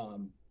of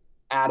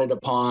added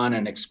upon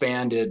and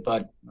expanded,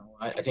 but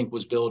I think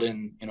was built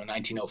in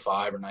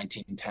 1905 or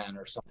 1910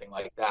 or something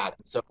like that.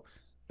 And so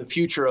the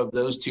future of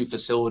those two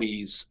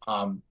facilities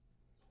are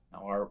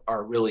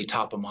really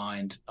top of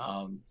mind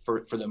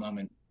for the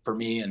moment for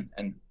me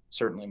and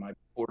certainly my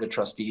board of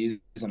trustees,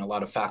 and a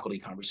lot of faculty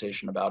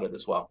conversation about it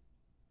as well.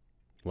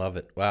 Love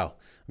it. Wow.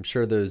 I'm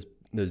sure those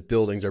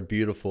buildings are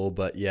beautiful,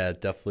 but yeah,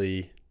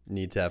 definitely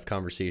need to have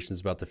conversations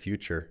about the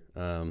future.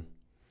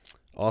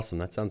 Awesome.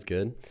 That sounds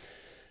good.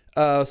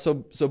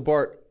 So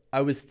Bart,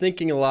 I was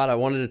thinking a lot. I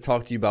wanted to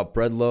talk to you about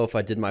Bread Loaf.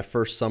 I did my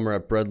first summer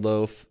at Bread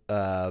Loaf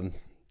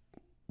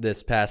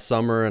this past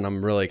summer, and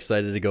I'm really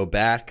excited to go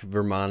back.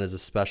 Vermont is a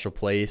special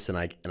place, and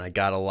I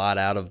got a lot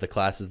out of the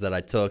classes that I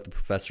took, the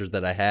professors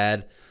that I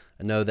had.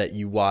 I know that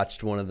you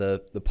watched one of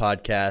the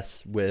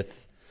podcasts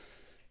with,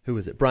 who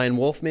was it? Brian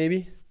Wolf,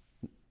 maybe?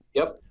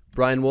 Yep.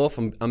 Brian Wolf.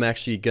 I'm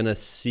actually going to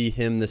see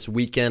him this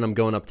weekend. I'm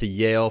going up to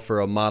Yale for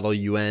a Model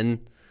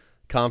UN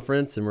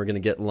conference, and we're going to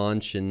get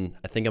lunch, and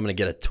I think I'm going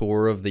to get a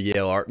tour of the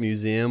Yale Art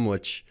Museum,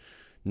 which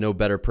no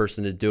better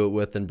person to do it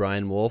with than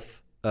Brian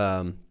Wolf.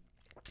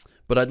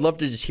 But I'd love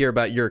to just hear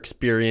about your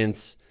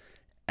experience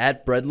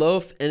at Bread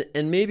Loaf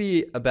and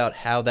maybe about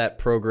how that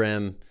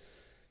program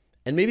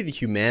and maybe the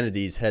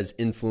humanities has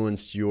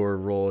influenced your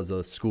role as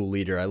a school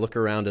leader. I look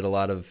around at a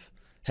lot of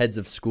heads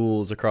of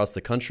schools across the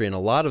country, and a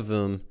lot of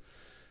them,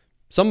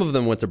 some of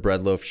them went to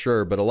Bread Loaf,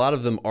 sure, but a lot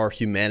of them are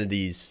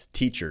humanities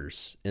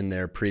teachers in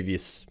their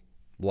previous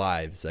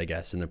lives, I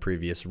guess, in the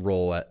previous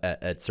role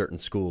at certain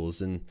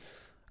schools. And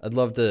I'd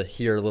love to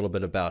hear a little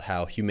bit about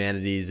how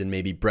humanities and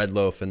maybe Bread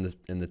Loaf and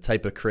the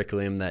type of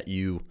curriculum that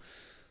you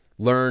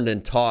learned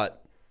and taught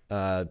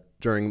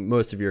during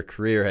most of your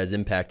career has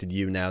impacted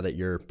you now that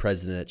you're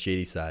president at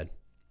Shady Side.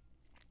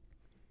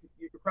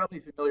 You're probably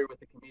familiar with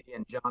the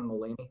comedian John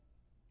Mulaney.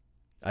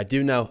 I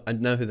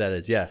know who that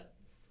is. Yeah.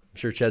 I'm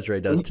sure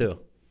Cesare does too.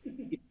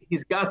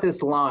 He's got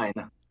this line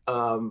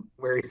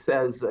where he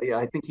says,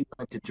 I think he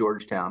went to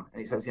Georgetown, and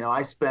he says,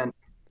 I spent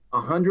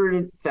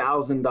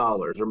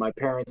 $100,000, or my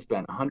parents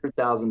spent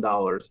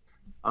 $100,000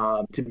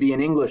 to be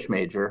an English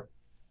major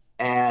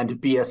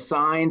and be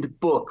assigned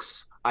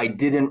books I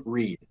didn't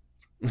read.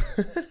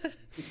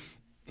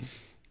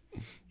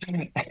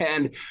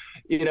 And,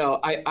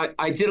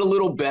 I did a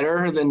little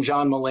better than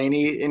John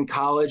Mulaney in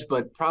college,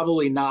 but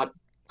probably not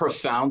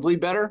profoundly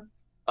better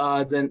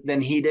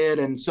than he did.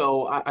 And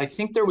so I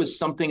think there was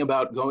something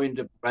about going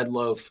to Bread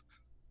Loaf,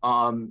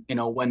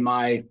 when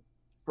my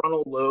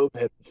frontal lobe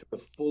had sort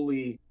of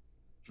fully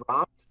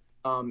dropped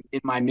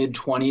in my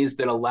mid-20s,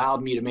 that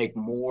allowed me to make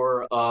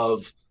more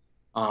of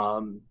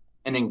an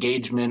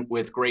engagement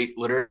with great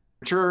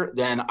literature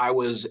than I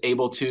was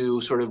able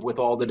to sort of with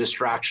all the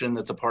distraction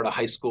that's a part of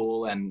high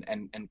school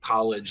and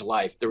college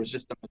life. There was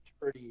just a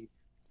maturity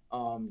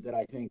that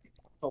I think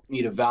helped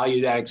me to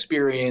value that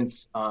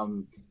experience,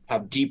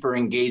 have deeper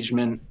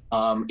engagement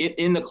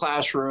in the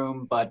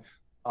classroom, but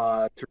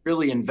to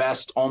really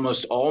invest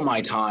almost all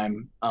my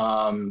time,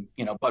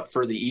 but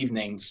for the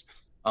evenings,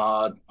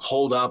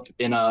 holed up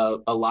in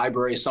a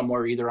library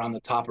somewhere, either on the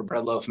top of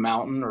Bread Loaf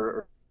Mountain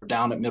or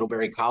down at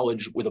Middlebury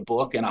College with a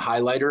book and a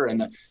highlighter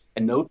and a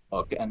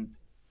notebook. And,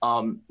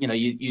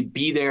 you'd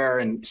be there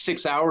and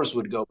 6 hours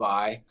would go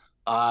by.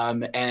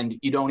 And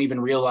you don't even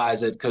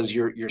realize it because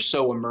you're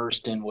so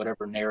immersed in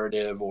whatever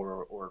narrative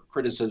or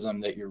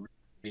criticism that you're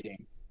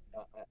reading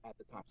at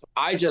the time. So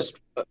I just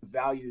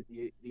valued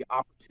the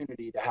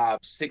opportunity to have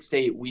 6 to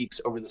 8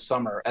 weeks over the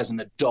summer as an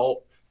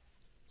adult,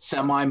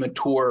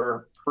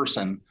 semi-mature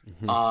person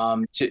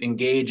to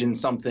engage in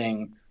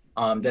something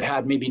that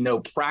had maybe no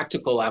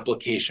practical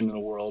application in the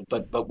world,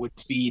 but would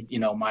feed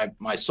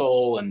my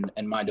soul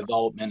and my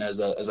development as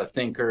a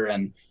thinker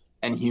and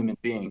human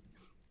being.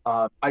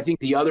 I think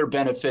the other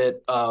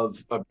benefit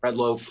of Bread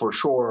Loaf, for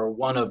sure,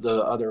 one of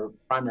the other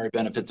primary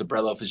benefits of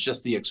Bread Loaf, is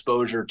just the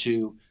exposure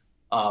to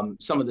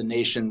some of the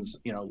nation's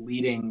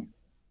leading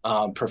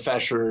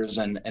professors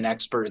and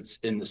experts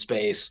in the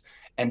space,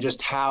 and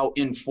just how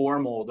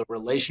informal the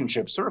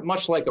relationship, sort of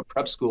much like a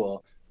prep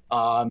school,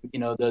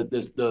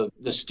 the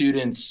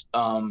students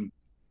can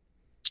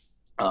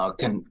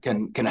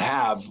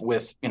have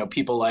with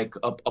people like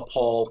a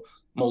Paul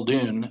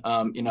Muldoon.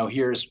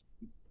 Here's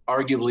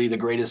arguably the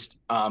greatest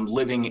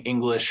living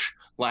English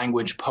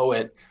language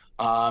poet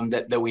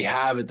that we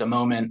have at the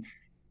moment.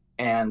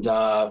 And,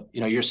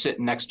 you're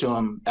sitting next to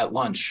him at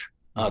lunch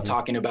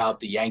talking about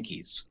the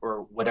Yankees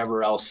or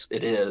whatever else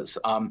it is.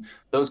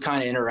 Those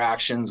kind of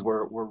interactions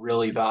were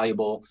really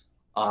valuable.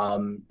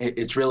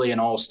 It's really an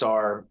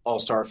all-star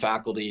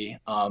faculty.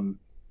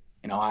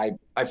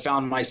 I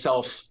found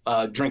myself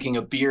drinking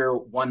a beer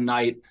one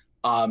night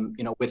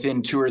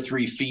within 2 or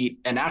 3 feet,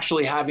 and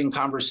actually having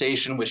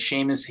conversation with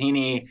Seamus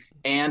Heaney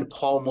and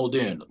Paul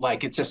Muldoon.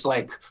 Like, it's just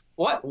like,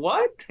 what,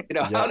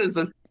 how does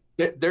this,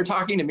 they're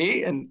talking to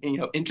me and,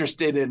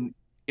 interested in,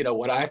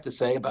 what I have to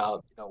say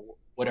about,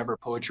 whatever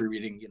poetry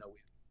reading, we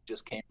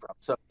just came from.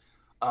 So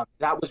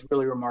that was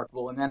really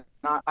remarkable. And then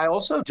I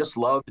also just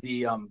love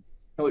the,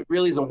 it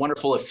really is a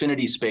wonderful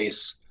affinity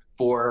space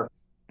for,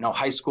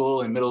 high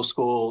school and middle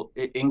school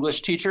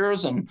English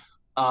teachers. And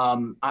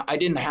I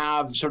didn't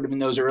have sort of in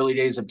those early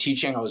days of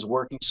teaching, I was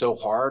working so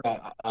hard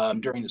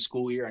during the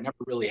school year. I never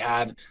really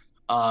had,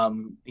 a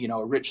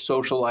rich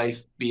social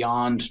life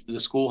beyond the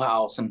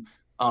schoolhouse. And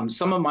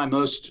some of my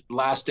most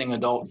lasting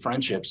adult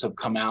friendships have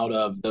come out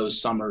of those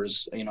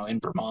summers, in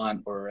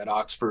Vermont or at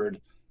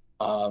Oxford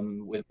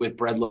with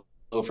bread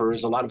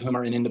loafers, a lot of whom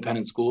are in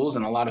independent schools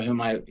and a lot of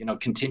whom I,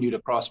 continue to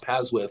cross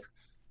paths with,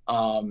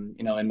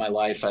 in my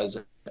life as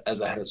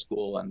a head of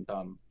school. And,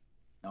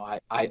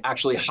 I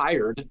actually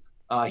hired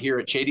here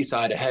at Shady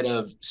Side a head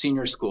of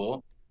senior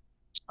school,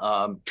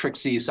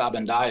 Trixie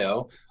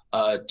Sabandayo,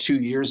 2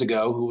 years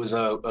ago, who was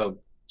a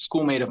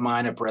schoolmate of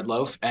mine at Bread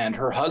Loaf, and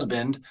her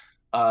husband,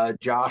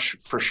 Josh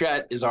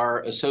Frechette, is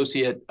our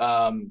associate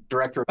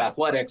director of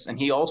athletics, and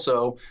he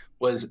also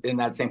was in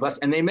that same class,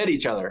 and they met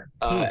each other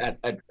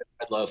at Bread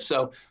Loaf.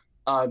 So,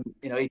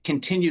 it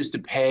continues to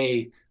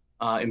pay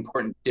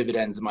important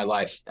dividends in my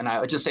life. And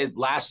I would just say,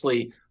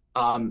 lastly,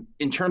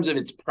 in terms of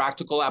its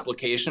practical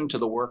application to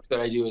the work that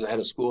I do as a head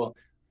of school,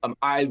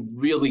 I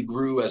really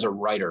grew as a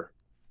writer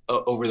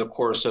over the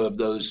course of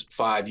those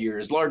 5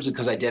 years, largely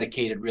because I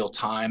dedicated real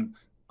time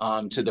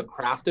to the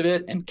craft of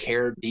it and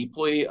cared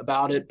deeply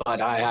about it.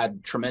 But I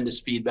had tremendous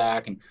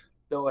feedback. And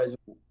though I was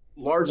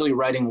largely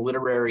writing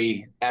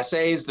literary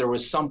essays, there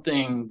was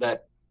something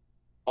that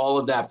all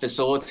of that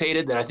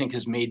facilitated that I think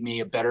has made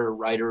me a better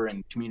writer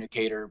and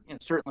communicator,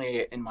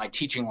 certainly in my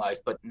teaching life,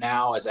 but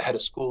now as a head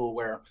of school,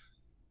 where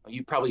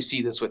you probably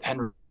see this with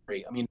Henry.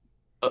 I mean,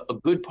 a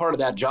good part of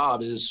that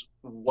job is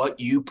what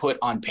you put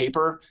on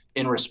paper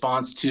in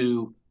response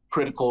to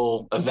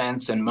critical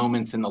events and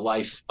moments in the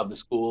life of the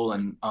school.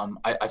 And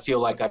I feel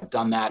like I've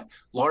done that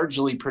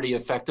largely pretty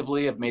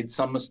effectively. I've made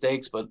some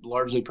mistakes, but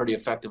largely pretty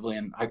effectively.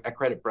 And I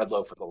credit Bread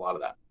Loaf with a lot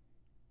of that.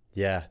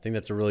 Yeah, I think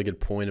that's a really good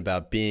point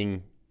about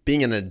being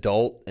an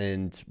adult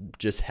and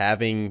just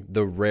having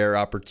the rare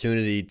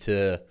opportunity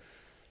to,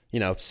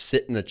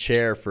 sit in a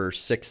chair for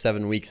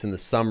 6-7 weeks in the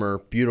summer,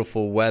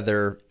 beautiful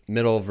weather,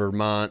 middle of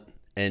Vermont,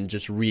 and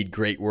just read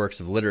great works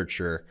of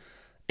literature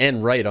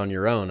and write on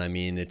your own. I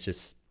mean,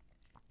 it's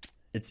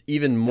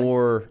even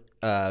more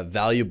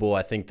valuable,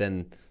 I think,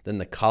 than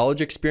the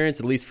college experience,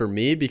 at least for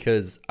me,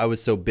 because I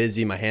was so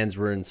busy. My hands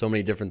were in so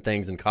many different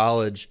things in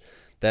college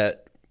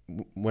that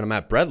when I'm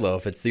at Bread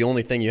Loaf, it's the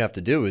only thing you have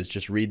to do is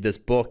just read this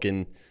book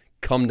and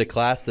come to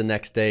class the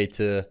next day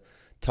to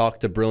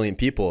talk to brilliant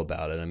people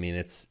about it. I mean,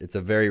 it's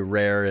a very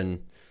rare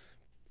and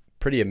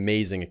pretty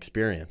amazing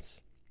experience.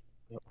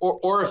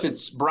 Or if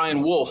it's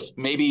Brian Wolf,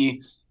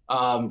 maybe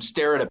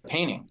stare at a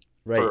painting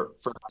for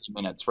 20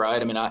 minutes,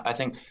 right? I mean, I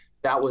think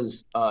that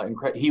was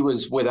incredible. He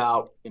was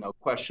without,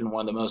 question,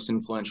 one of the most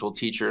influential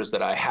teachers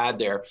that I had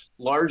there,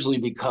 largely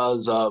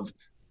because of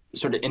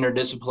sort of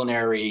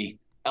interdisciplinary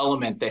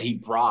element that he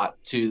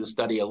brought to the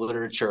study of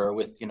literature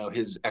with,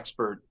 his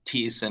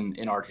expertise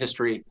in art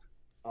history.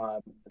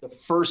 The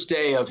first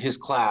day of his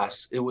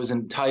class, it was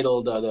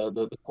entitled,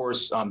 the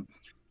course,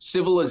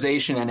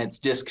 Civilization and Its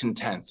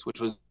Discontents, which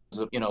was,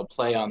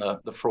 play on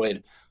the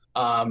Freud.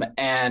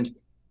 And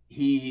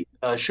he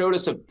showed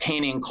us a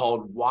painting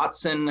called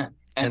Watson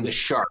and the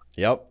Shark.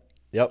 Yep.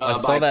 I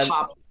saw that.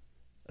 I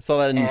saw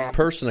that in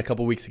person a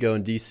couple weeks ago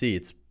in DC.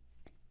 It's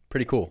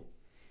pretty cool.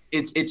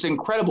 It's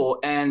incredible.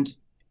 And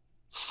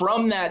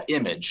from that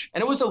image,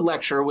 and it was a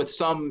lecture with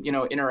some,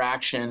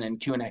 interaction and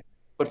Q&A,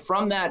 but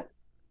from that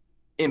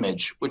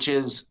image, which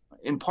is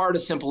in part a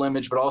simple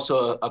image, but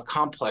also a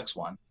complex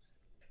one,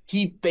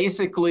 he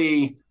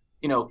basically,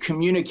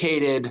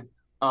 communicated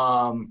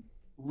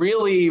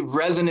really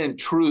resonant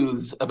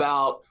truths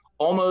about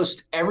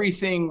almost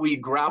everything we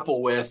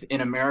grapple with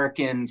in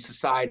American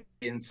society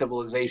and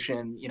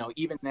civilization,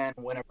 even then,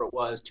 whenever it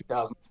was,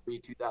 2003,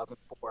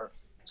 2004.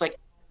 It's like,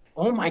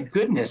 oh my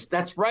goodness,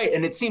 that's right.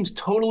 And it seems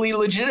totally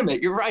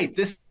legitimate. You're right.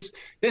 This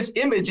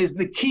image is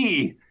the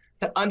key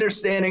to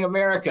understanding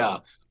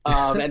America.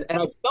 And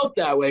I felt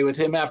that way with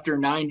him after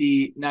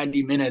 90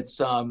 minutes,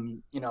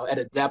 at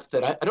a depth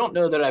that I don't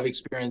know that I've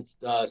experienced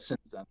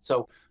since then.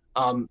 So,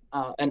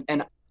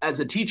 and as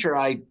a teacher,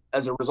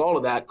 as a result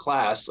of that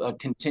class,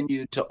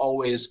 continued to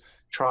always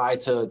try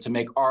to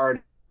make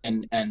art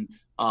and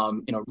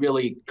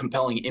really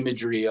compelling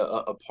imagery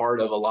a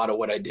part of a lot of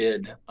what I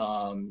did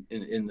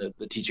in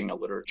the teaching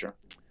of literature.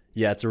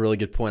 Yeah, it's a really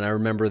good point. I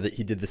remember that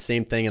he did the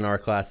same thing in our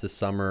class this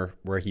summer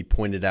where he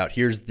pointed out,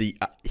 here's the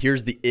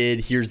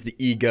id, here's the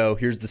ego,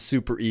 here's the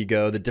super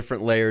ego, the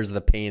different layers of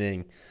the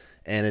painting.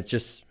 And it's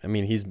just, I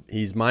mean,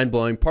 he's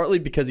mind-blowing, partly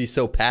because he's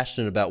so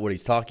passionate about what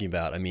he's talking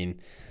about. I mean,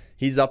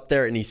 he's up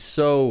there and he's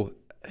so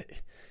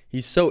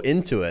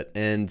into it,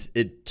 and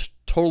it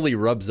totally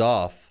rubs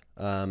off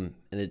And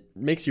it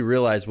makes you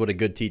realize what a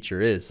good teacher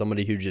is.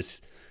 Somebody who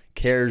just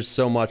cares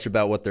so much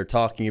about what they're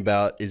talking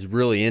about, is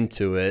really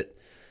into it,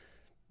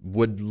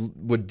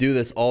 would do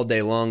this all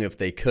day long if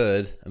they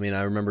could. I mean,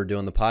 I remember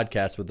doing the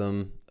podcast with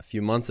them a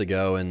few months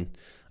ago, and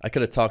I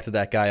could have talked to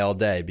that guy all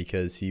day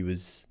because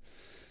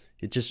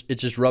it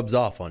just rubs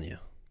off on you.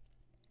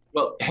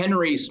 Well,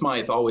 Henry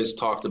Smythe always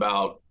talked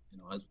about,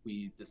 as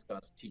we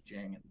discussed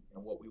teaching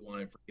and what we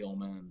wanted for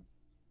Gilman,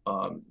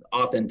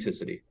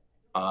 authenticity.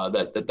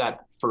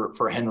 That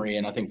for Henry,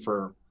 and I think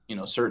for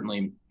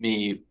certainly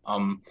me,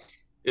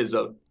 is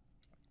a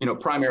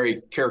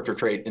primary character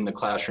trait in the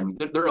classroom.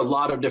 There are a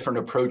lot of different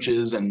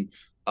approaches and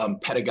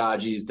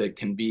pedagogies that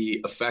can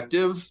be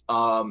effective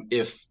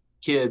if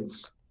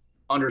kids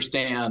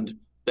understand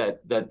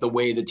that the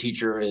way the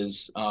teacher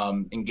is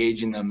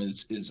engaging them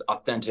is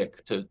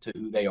authentic to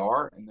who they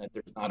are, and that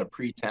there's not a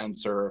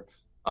pretense or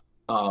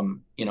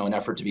an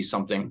effort to be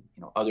something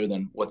other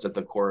than what's at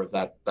the core of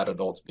that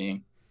adult's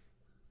being.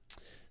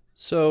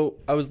 So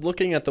I was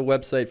looking at the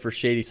website for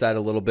Shady Side a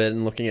little bit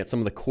and looking at some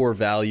of the core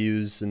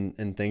values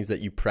and things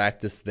that you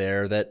practice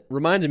there that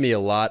reminded me a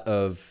lot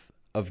of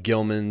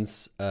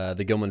Gilman's,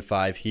 the Gilman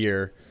 5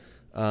 here.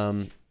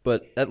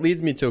 But that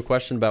leads me to a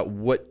question about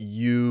what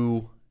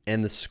you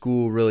and the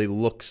school really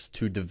looks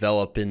to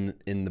develop in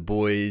the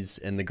boys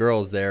and the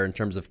girls there in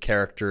terms of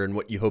character, and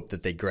what you hope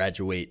that they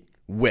graduate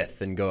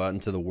with and go out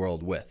into the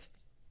world with.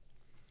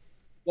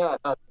 Yeah,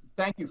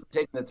 thank you for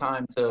taking the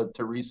time to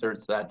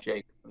research that,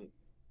 Jake.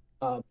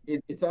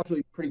 It's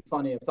actually pretty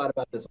funny. I've thought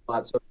about this a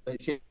lot. So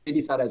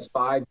Shady Side has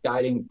 5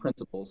 guiding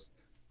principles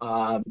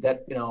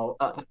that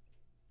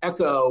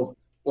echo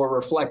or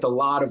reflect a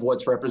lot of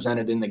what's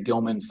represented in the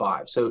Gilman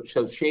 5. So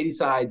Shady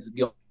Side's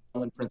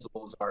Gilman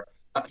principles are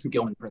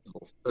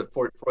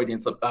Freudian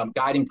slip.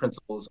 Guiding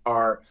principles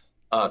are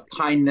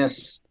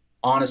kindness,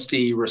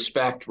 honesty,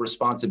 respect,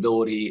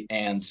 responsibility,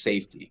 and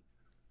safety.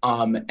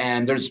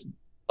 And there's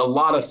a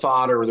lot of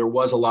thought, or there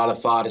was a lot of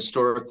thought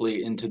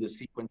historically, into the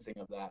sequencing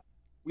of that.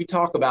 We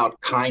talk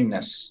about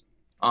kindness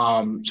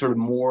sort of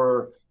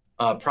more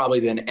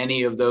probably than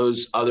any of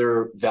those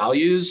other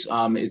values.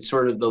 It's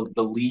sort of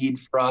the lead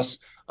for us.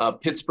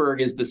 Pittsburgh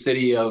is the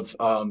city of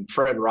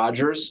Fred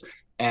Rogers,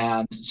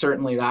 and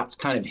certainly that's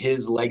kind of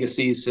his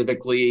legacy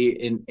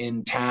civically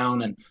in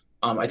town. And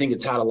I think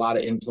it's had a lot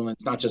of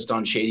influence, not just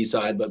on Shady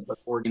Side, but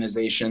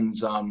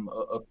organizations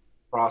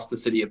across the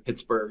city of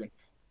Pittsburgh.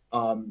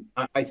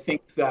 I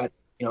think that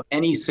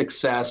any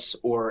success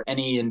or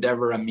any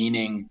endeavor of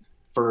meaning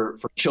for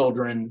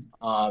children,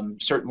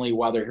 certainly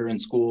while they're here in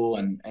school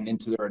and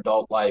into their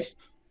adult life,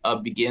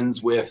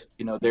 begins with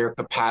their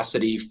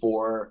capacity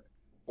for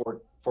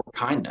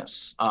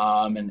kindness,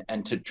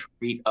 and to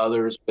treat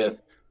others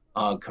with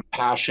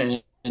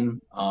compassion,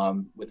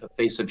 with a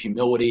face of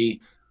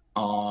humility,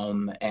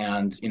 and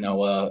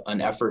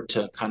an effort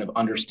to kind of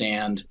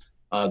understand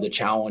the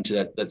challenge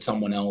that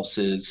someone else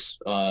is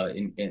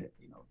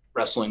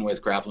wrestling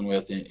with, grappling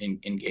with,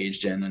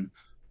 engaged in. And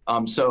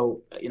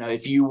so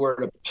if you were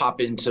to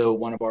pop into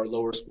one of our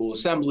lower school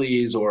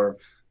assemblies, or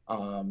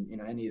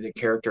any of the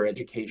character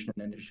education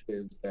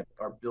initiatives that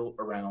are built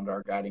around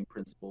our guiding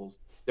principles,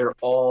 they're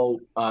all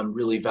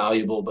really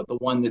valuable. But the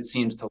one that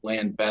seems to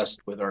land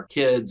best with our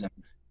kids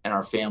and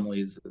our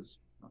families is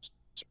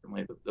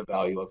certainly the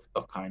value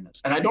of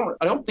kindness. And I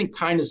don't think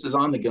kindness is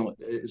one of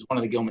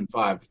the Gilman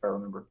 5, if I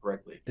remember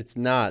correctly. It's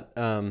not,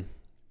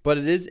 but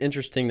it is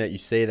interesting that you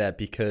say that,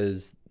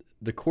 because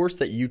the course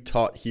that you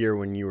taught here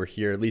when you were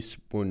here, at least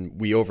when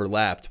we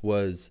overlapped,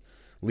 was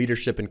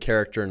leadership and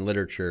character and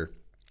literature.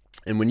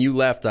 And when you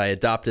left, I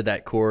adopted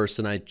that course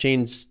and I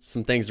changed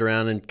some things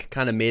around and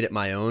kind of made it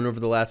my own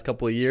over the last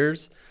couple of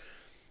years.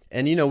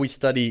 And we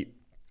study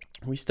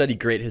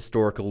great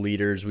historical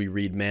leaders. We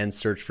read Man's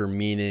Search for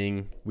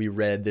Meaning. We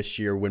read this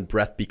year When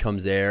Breath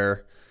Becomes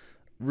Air.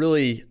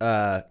 Really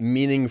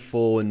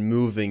meaningful and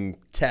moving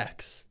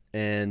texts.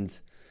 And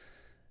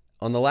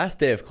on the last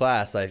day of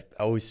class, I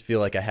always feel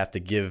like I have to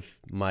give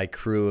my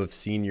crew of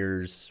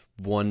seniors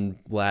one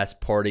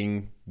last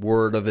parting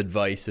word of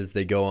advice as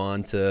they go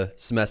on to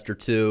semester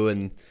 2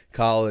 and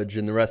college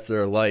and the rest of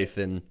their life.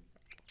 And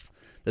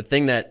the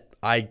thing that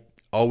I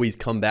always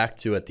come back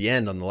to at the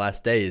end on the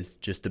last day is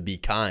just to be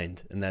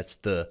kind. And that's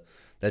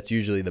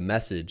usually the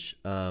message.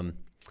 And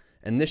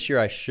this year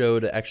I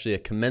showed actually a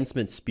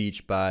commencement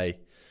speech by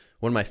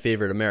one of my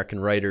favorite American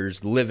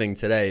writers living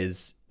today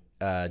is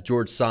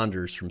George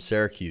Saunders from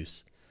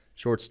Syracuse,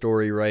 short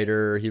story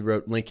writer. He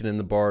wrote Lincoln in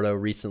the Bardo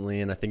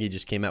recently, and I think he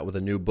just came out with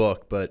a new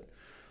book. But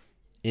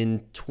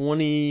in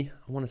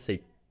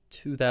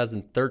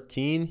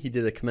 2013, he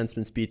did a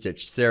commencement speech at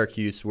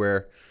Syracuse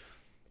where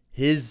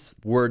his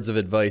words of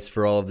advice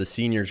for all of the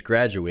seniors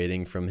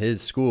graduating from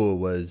his school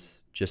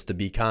was just to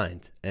be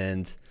kind.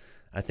 And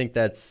I think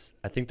that's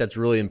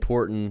really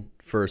important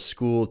for a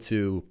school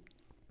to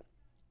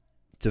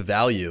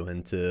value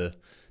and to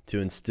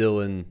instill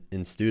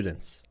in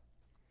students.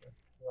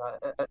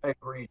 I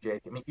agree,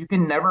 Jake. I mean, you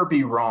can never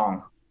be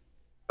wrong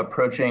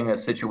approaching a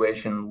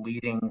situation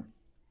leading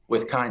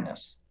with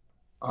kindness.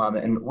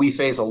 And we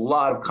face a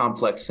lot of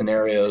complex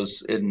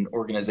scenarios in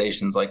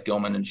organizations like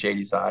Gilman and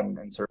Shady Side,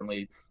 and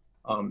certainly,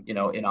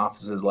 in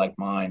offices like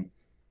mine.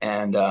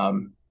 And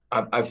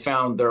I've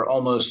found they're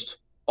almost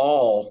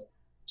all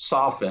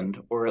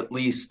softened, or at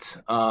least,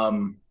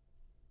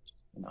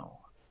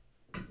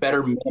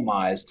 better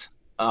minimized,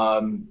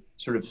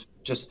 sort of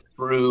just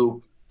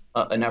through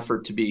an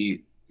effort to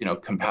be,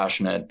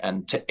 compassionate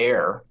and to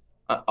err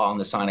on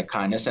the sign of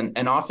kindness.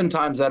 And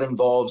oftentimes that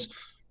involves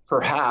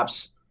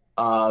perhaps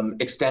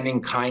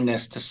extending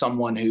kindness to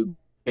someone who,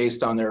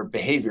 based on their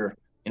behavior,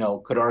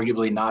 could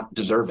arguably not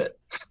deserve it.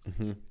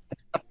 Mm-hmm.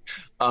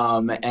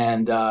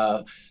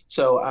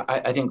 So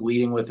I think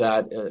leading with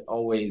that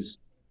always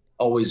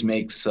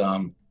makes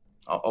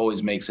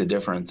a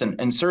difference.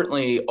 And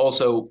certainly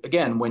also,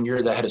 again, when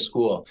you're the head of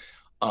school,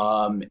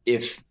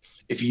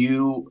 if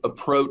you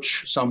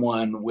approach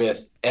someone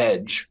with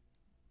edge,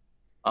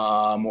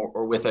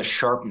 or with a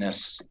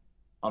sharpness,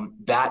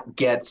 that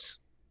gets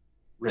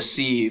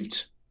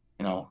received,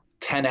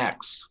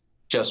 10x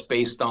just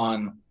based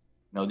on,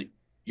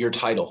 your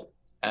title.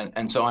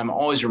 And so I'm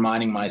always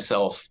reminding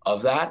myself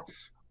of that.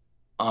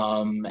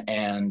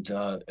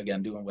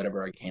 Again, doing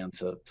whatever I can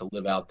to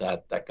live out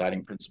that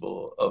guiding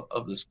principle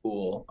of the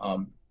school.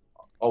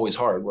 Always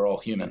hard. We're all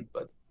human,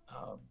 but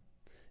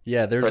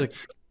yeah,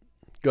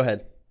 go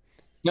ahead.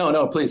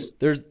 No, please.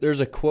 There's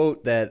a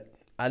quote that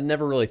I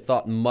never really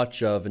thought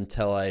much of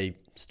until I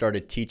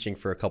started teaching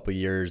for a couple of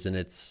years, and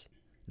it's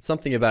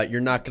something about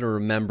you're not going to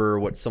remember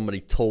what somebody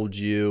told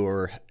you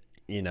or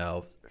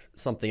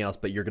something else,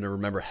 but you're going to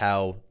remember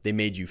how they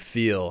made you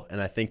feel.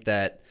 And I think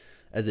that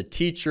as a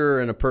teacher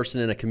and a person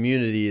in a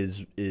community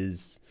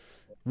is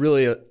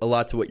really a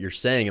lot to what you're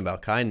saying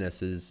about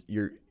kindness. Is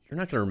you're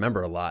not going to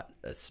remember a lot,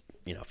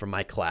 from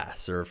my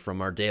class or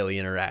from our daily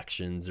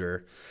interactions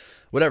or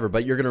whatever,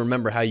 but you're going to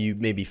remember how you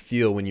maybe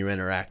feel when you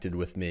interacted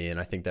with me. And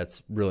I think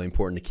that's really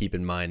important to keep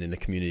in mind in a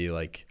community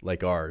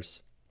like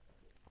ours.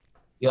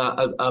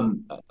 Yeah,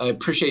 I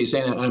appreciate you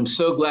saying that. I'm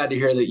so glad to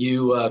hear that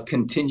you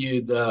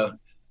continued the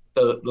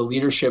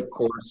leadership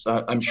course.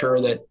 I'm sure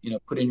that,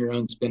 putting your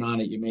own spin on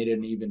it, you made it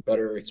an even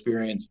better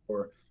experience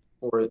for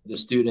the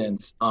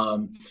students.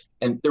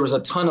 And there was a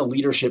ton of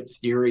leadership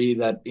theory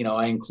that,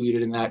 I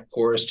included in that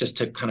course just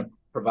to kind of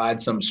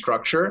provide some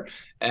structure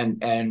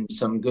and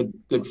some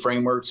good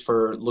frameworks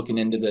for looking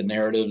into the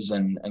narratives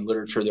and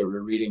literature that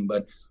we're reading.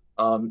 But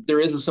there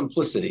is a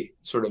simplicity,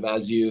 sort of,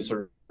 as you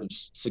sort of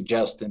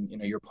suggest in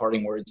your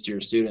parting words to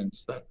your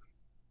students, that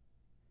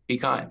be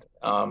kind,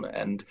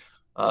 and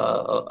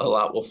a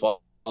lot will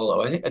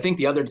follow. I think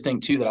the other thing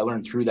too that I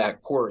learned through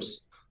that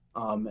course,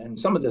 and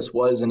some of this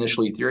was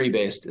initially theory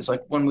based, is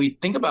like when we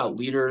think about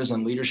leaders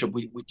and leadership,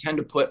 we tend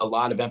to put a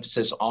lot of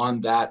emphasis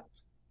on that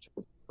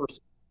person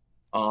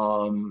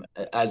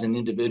as an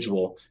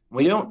individual.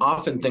 We don't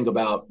often think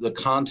about the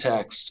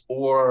context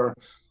or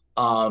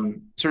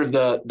sort of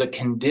the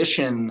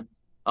condition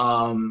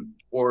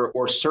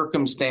or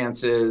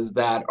circumstances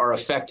that are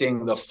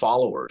affecting the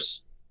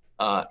followers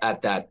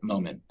at that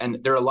moment.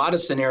 And there are a lot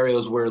of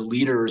scenarios where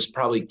leaders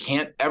probably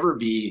can't ever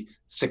be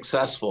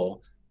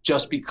successful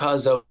just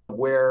because of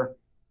where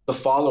the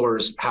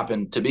followers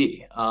happen to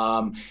be.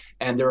 And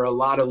there are a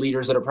lot of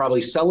leaders that are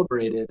probably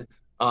celebrated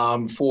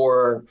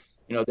for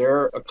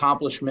their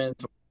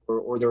accomplishments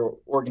or their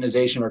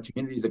organization or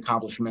community's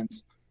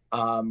accomplishments,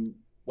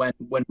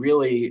 when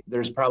really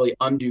there's probably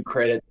undue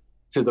credit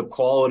to the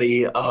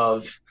quality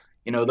of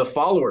the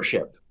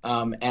followership,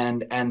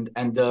 and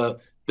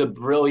the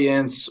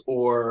brilliance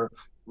or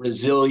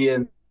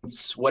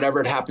resilience, whatever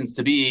it happens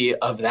to be,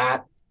 of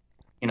that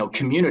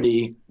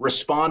community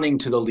responding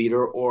to the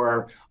leader,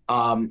 or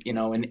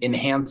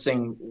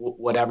enhancing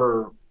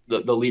whatever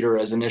the leader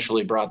has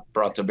initially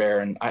brought to bear.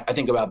 And I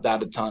think about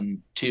that a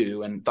ton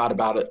too, and thought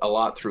about it a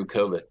lot through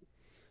COVID.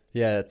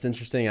 Yeah, it's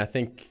interesting. I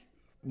think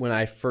when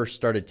I first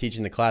started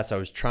teaching the class, I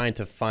was trying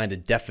to find a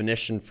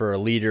definition for a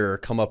leader or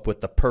come up with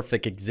the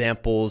perfect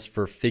examples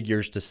for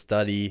figures to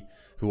study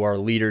who are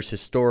leaders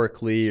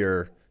historically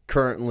or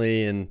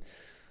currently. And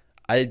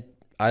I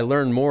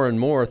learned more and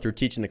more through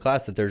teaching the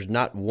class that there's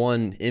not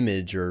one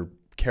image or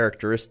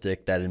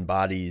characteristic that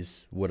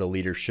embodies what a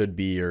leader should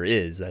be or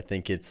is. I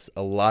think it's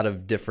a lot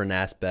of different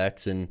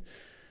aspects, and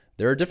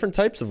there are different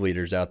types of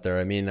leaders out there.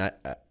 I mean,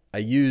 I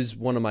use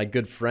one of my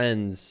good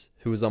friends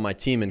who was on my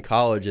team in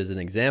college as an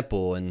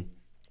example, and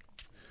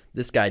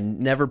this guy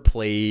never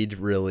played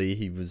really.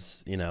 He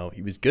was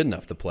good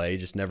enough to play,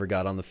 just never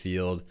got on the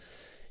field.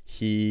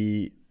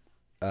 He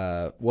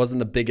wasn't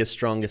the biggest,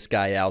 strongest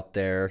guy out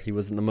there. He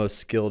wasn't the most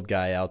skilled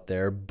guy out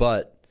there,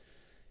 but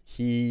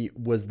he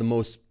was the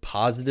most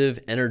positive,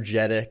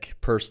 energetic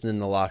person in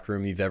the locker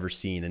room you've ever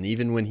seen. And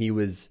even when he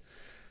was,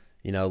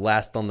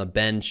 last on the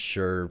bench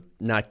or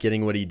not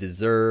getting what he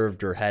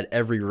deserved or had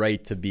every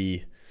right to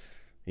be,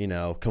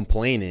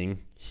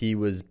 complaining, he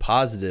was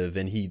positive,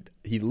 and he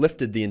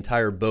lifted the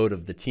entire boat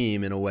of the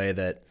team in a way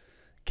that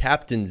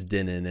captains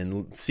didn't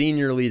and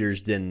senior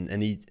leaders didn't.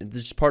 And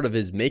this is part of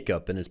his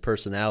makeup and his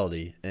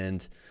personality.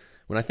 And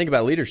when I think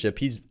about leadership,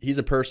 he's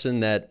a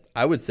person that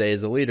I would say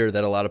is a leader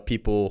that a lot of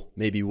people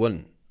maybe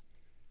wouldn't.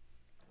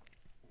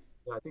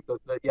 Yeah, I think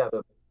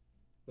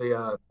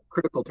the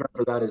critical term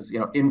for that is,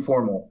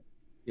 informal,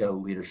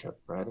 leadership,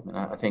 right? I mean,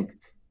 I think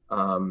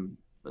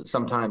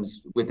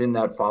sometimes within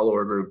that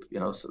follower group,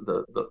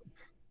 the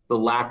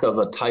lack of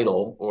a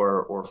title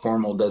or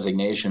formal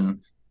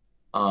designation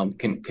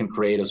can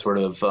create a sort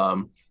of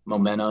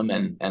momentum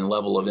and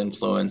level of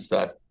influence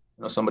that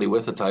somebody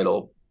with a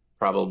title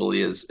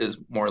probably is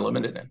more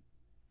limited in.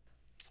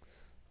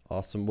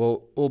 Awesome.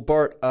 Well,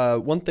 Bart,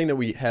 one thing that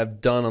we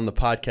have done on the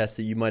podcast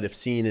that you might have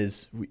seen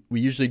is we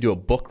usually do a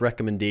book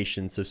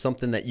recommendation. So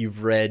something that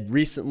you've read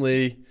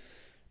recently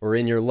or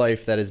in your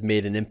life that has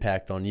made an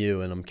impact on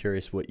you. And I'm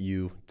curious what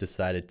you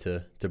decided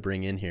to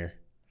bring in here.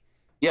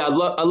 Yeah,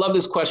 I love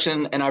this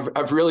question, and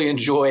I've really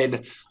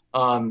enjoyed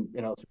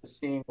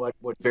seeing what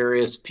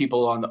various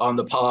people on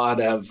the pod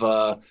have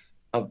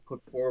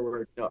put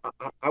forward.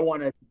 I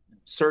wanted,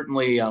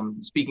 certainly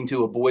speaking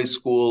to a boys'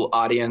 school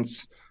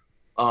audience,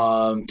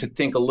 to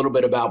think a little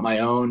bit about my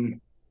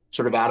own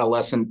sort of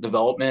adolescent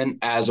development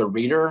as a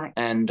reader,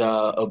 and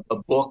a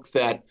book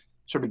that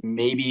sort of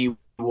maybe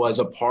was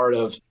a part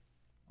of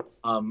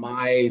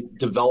my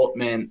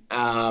development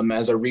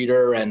as a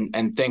reader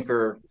and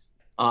thinker.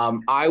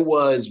 I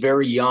was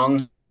very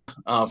young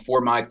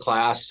for my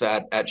class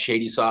at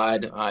Shady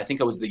Side. I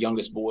think I was the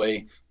youngest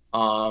boy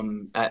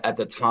at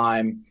the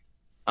time,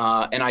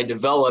 and I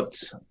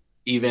developed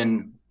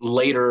even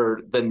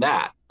later than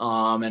that,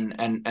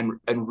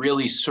 and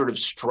really sort of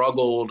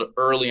struggled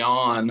early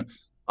on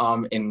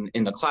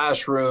in the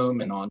classroom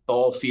and on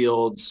ball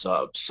fields,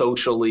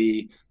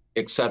 socially,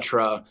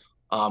 etc.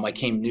 I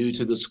came new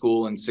to the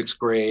school in sixth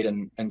grade,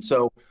 and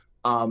so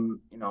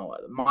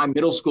my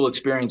middle school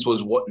experience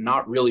was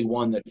not really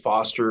one that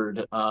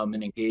fostered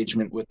an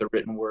engagement with the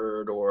written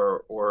word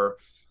or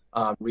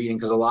reading,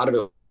 because a lot of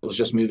it was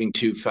just moving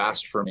too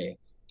fast for me.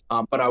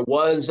 But I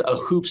was a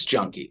hoops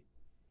junkie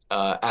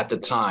at the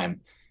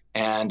time.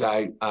 And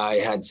I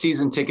had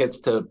season tickets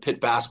to Pitt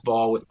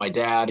basketball with my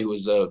dad, who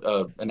was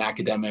an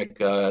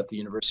academic at the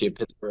University of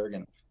Pittsburgh.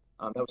 And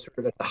that was sort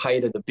of at the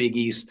height of the Big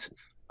East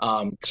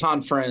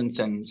conference.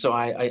 And so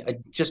I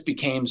just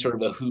became sort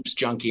of a hoops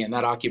junkie, and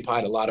that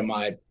occupied a lot of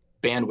my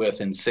bandwidth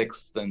in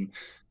sixth and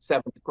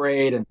seventh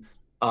grade. And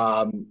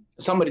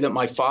somebody that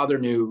my father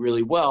knew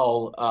really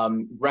well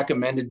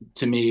recommended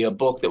to me a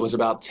book that was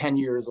about 10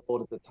 years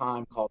old at the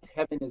time called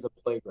Heaven is a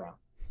Playground.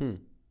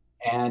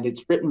 And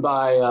it's written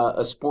by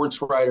a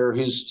sports writer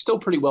who's still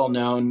pretty well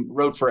known,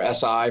 wrote for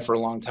SI for a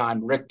long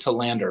time, Rick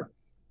Telander,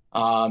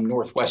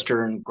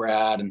 Northwestern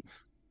grad. And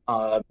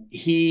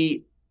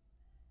he,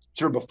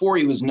 sort of before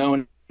he was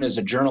known as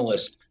a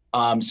journalist,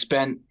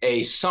 spent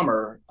a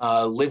summer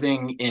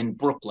living in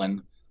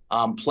Brooklyn,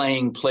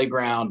 playing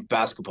playground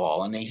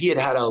basketball. And he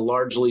had a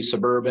largely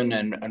suburban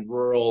and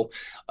rural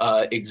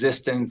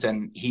existence.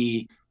 And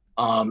he,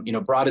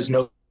 brought his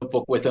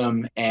notebook with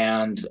him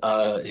and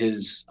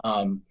his,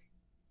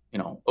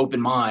 open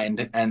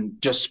mind, and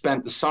just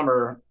spent the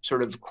summer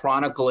sort of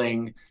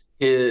chronicling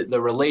the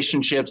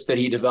relationships that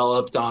he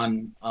developed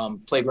on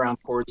playground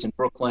courts in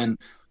Brooklyn,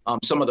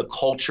 some of the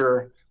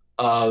culture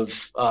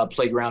of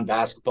playground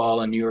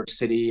basketball in New York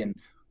City. And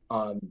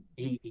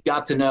he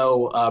got to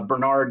know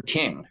Bernard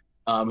King,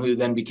 who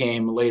then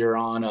became later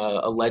on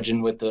a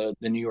legend with the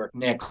New York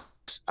Knicks,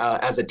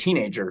 as a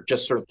teenager,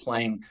 just sort of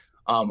playing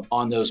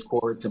on those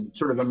courts, and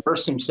sort of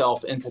immersed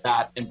himself into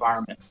that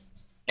environment.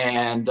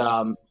 And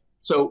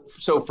so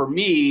for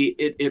me,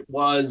 it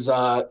was,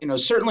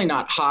 certainly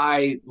not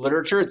high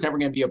literature. It's never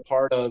going to be a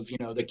part of,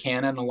 the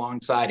canon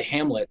alongside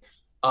Hamlet.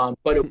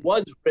 But it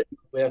was written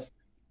with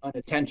an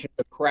attention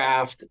to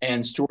craft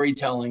and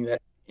storytelling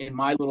that, in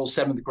my little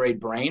seventh grade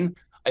brain,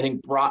 I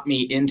think brought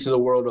me into the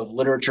world of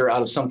literature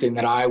out of something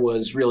that I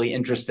was really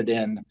interested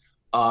in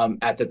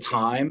at the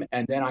time.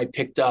 And then I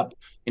picked up,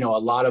 a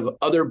lot of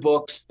other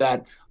books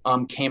that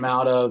came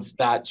out of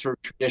that sort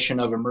of tradition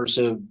of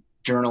immersive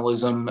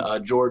journalism.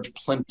 George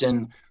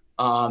Plimpton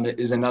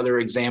is another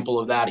example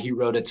of that. He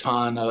wrote a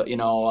ton,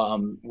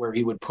 where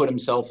he would put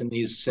himself in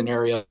these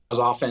scenarios,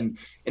 often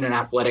in an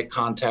athletic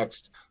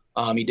context.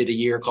 He did a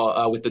year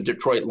called with the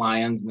Detroit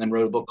Lions, and then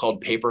wrote a book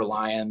called Paper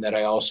Lion that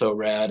I also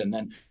read. And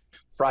then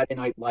Friday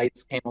Night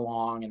Lights came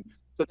along, and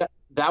so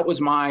that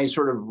was my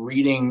sort of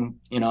reading,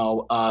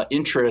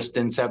 interest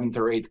in seventh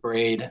or eighth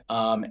grade,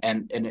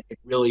 and it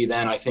really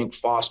then, I think,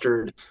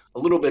 fostered a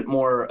little bit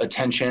more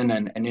attention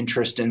and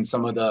interest in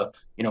some of the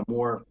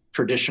more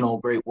traditional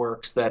great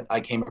works that I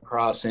came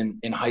across in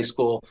high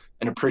school,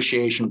 an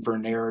appreciation for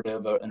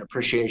narrative, an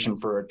appreciation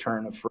for a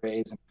turn of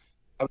phrase, and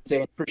I would say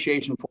an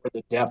appreciation for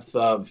the depth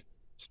of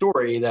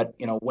story that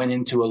went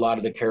into a lot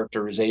of the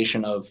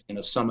characterization of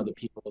some of the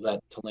people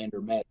that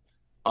Telander met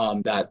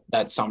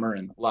that summer,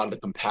 and a lot of the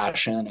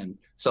compassion and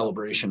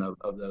celebration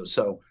of those.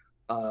 So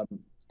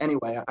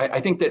anyway,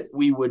 I think that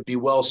we would be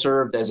well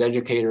served as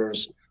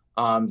educators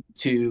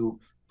to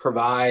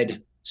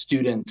provide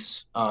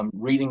students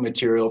reading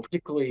material,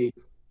 particularly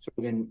sort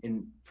of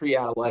in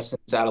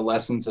pre-adolescence,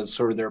 adolescence, as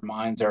sort of their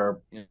minds are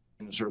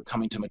sort of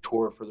coming to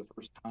mature for the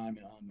first time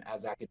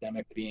as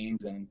academic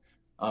beings and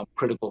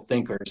critical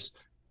thinkers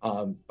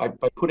by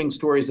putting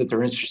stories that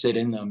they're interested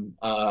in and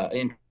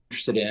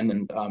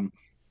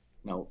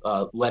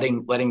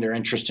letting their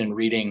interest in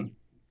reading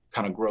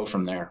kind of grow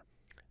from there.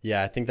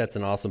 Yeah, I think that's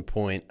an awesome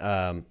point.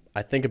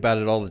 I think about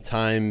it all the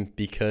time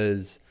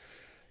because,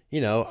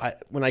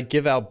 when I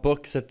give out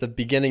books at the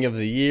beginning of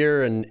the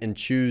year and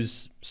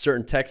choose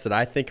certain texts that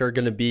I think are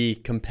going to be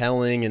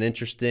compelling and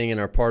interesting and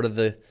are part of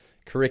the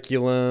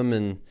curriculum,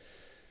 and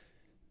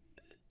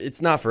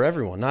it's not for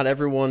everyone. Not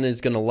everyone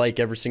is going to like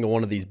every single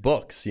one of these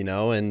books,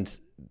 and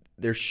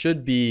there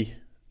should be,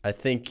 I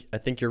think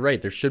you're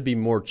right. There should be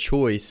more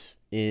choice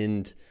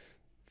in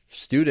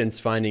students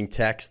finding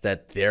texts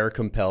that they're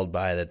compelled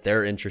by, that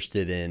they're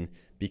interested in,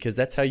 because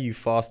that's how you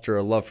foster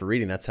a love for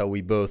reading. That's how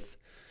we both,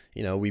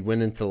 we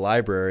went into the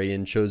library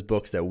and chose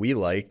books that we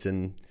liked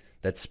and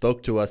that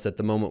spoke to us at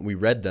the moment we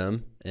read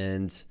them.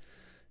 And,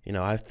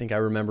 I think I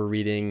remember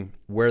reading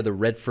Where the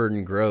Red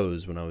Fern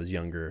Grows when I was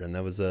younger. And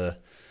that was a,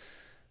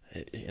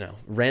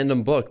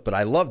 random book, but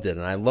I loved it.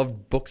 And I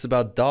loved books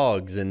about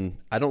dogs. And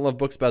I don't love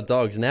books about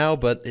dogs now,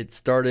 but it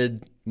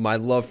started my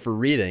love for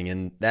reading.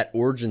 And that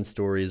origin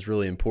story is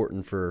really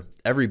important for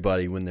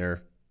everybody when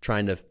they're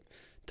trying to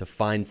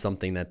find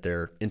something that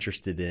they're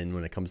interested in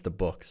when it comes to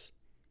books.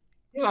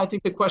 Yeah, I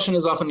think the question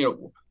is often,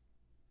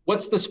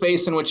 what's the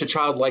space in which a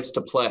child likes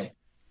to play?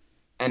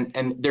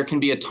 And there can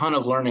be a ton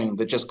of learning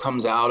that just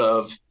comes out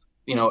of,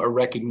 a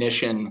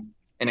recognition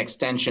and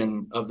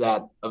extension of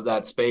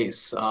that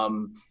space.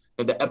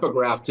 The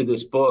epigraph to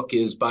this book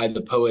is by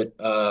the poet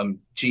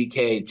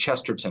G.K.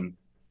 Chesterton,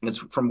 and it's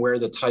from where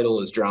the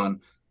title is drawn.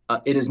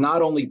 It is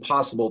not only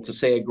possible to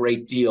say a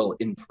great deal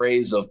in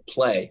praise of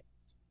play,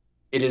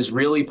 it is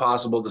really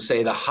possible to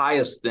say the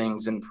highest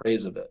things in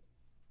praise of it.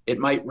 It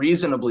might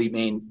reasonably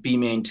be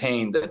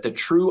maintained that the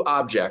true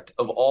object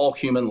of all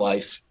human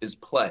life is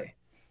play.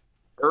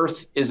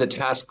 Earth is a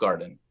task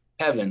garden.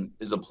 Heaven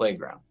is a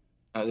playground.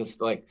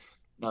 It's like,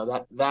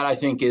 that I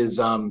think is,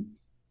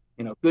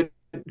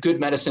 good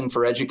medicine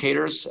for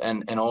educators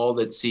and all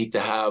that seek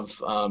to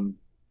have,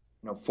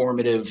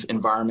 formative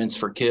environments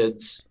for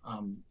kids.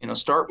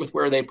 Start with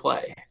where they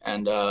play,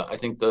 and I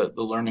think the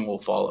learning will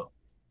follow.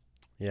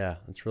 Yeah,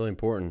 that's really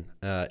important.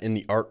 In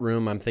the art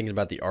room, I'm thinking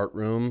about the art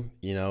room.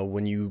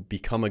 When you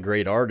become a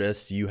great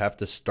artist, you have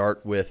to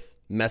start with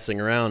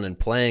messing around and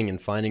playing and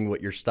finding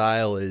what your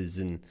style is.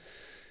 And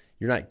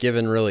you're not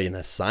given really an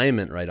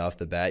assignment right off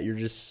the bat. You're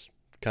just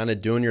kind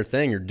of doing your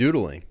thing. You're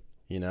doodling,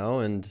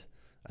 and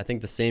I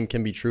think the same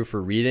can be true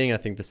for reading. I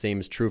think the same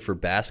is true for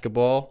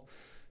basketball.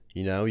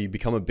 You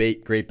become a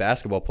great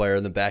basketball player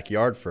in the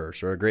backyard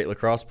first, or a great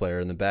lacrosse player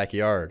in the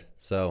backyard.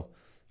 So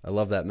I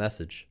love that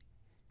message.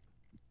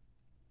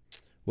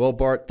 Well,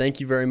 Bart, thank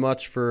you very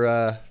much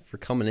for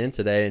coming in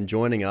today and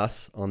joining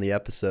us on the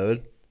episode.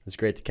 It was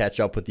great to catch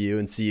up with you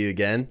and see you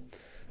again.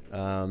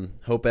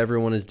 Hope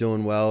everyone is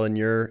doing well in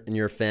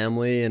your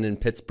family and in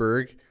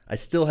Pittsburgh. I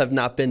still have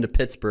not been to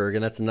Pittsburgh,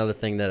 and that's another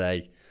thing that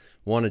I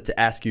wanted to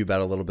ask you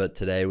about a little bit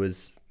today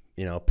was,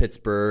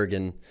 Pittsburgh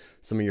and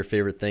some of your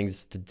favorite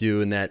things to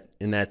do in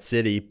that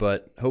city.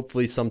 But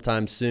hopefully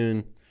sometime soon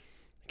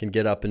I can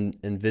get up and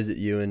visit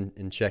you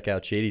and check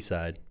out Shady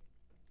Side.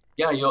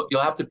 Yeah, you'll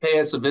have to pay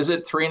us a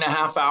visit.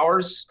 3.5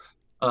 hours,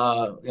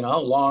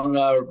 along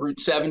Route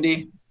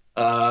 70.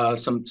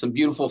 Some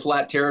beautiful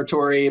flat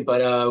territory,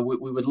 but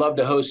we would love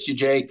to host you,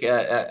 Jake,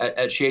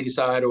 at Shady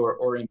Side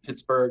or in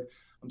Pittsburgh.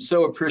 I'm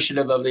so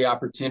appreciative of the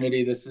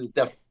opportunity. This is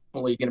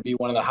definitely going to be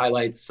one of the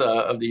highlights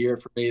of the year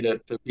for me to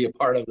be a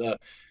part of the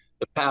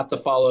Path to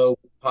Follow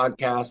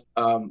podcast.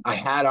 I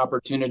had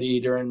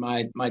opportunity during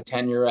my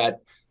tenure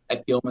at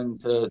Gilman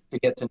to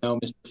get to know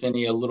Mr.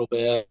 Finney a little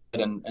bit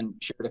and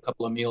shared a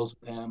couple of meals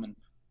with him. And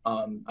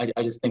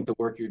I just think the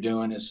work you're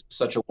doing is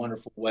such a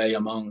wonderful way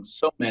among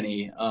so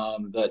many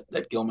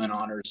that Gilman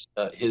honors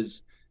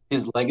his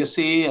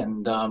legacy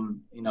and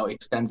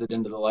extends it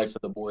into the life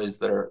of the boys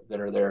that are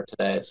there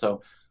today.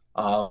 So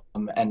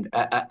and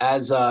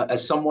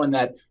as someone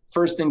that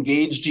first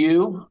engaged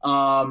you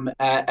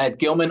at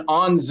Gilman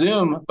on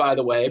Zoom, by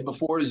the way,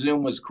 before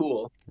Zoom was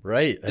cool.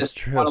 Right, that's just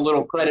true. Want a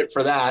little credit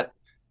for that.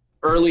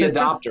 Early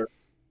adopter.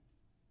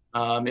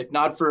 If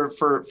not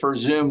for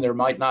Zoom, there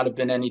might not have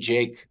been any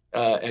Jake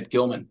at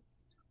Gilman.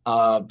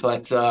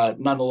 But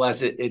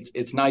nonetheless,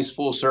 it's nice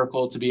full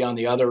circle to be on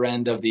the other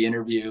end of the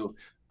interview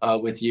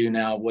with you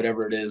now,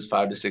 whatever it is,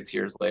 5 to 6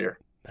 years later.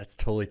 That's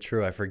totally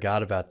true. I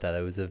forgot about that.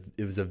 It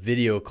was a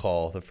video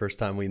call the first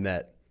time we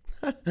met.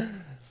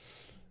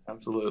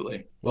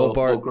 Absolutely. Well,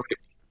 Bart, great.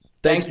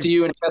 Thanks to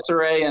you and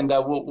Cesare, and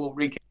we'll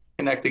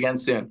reconnect again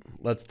soon.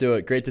 Let's do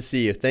it. Great to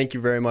see you. Thank you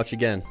very much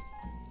again.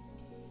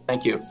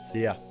 Thank you.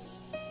 See ya.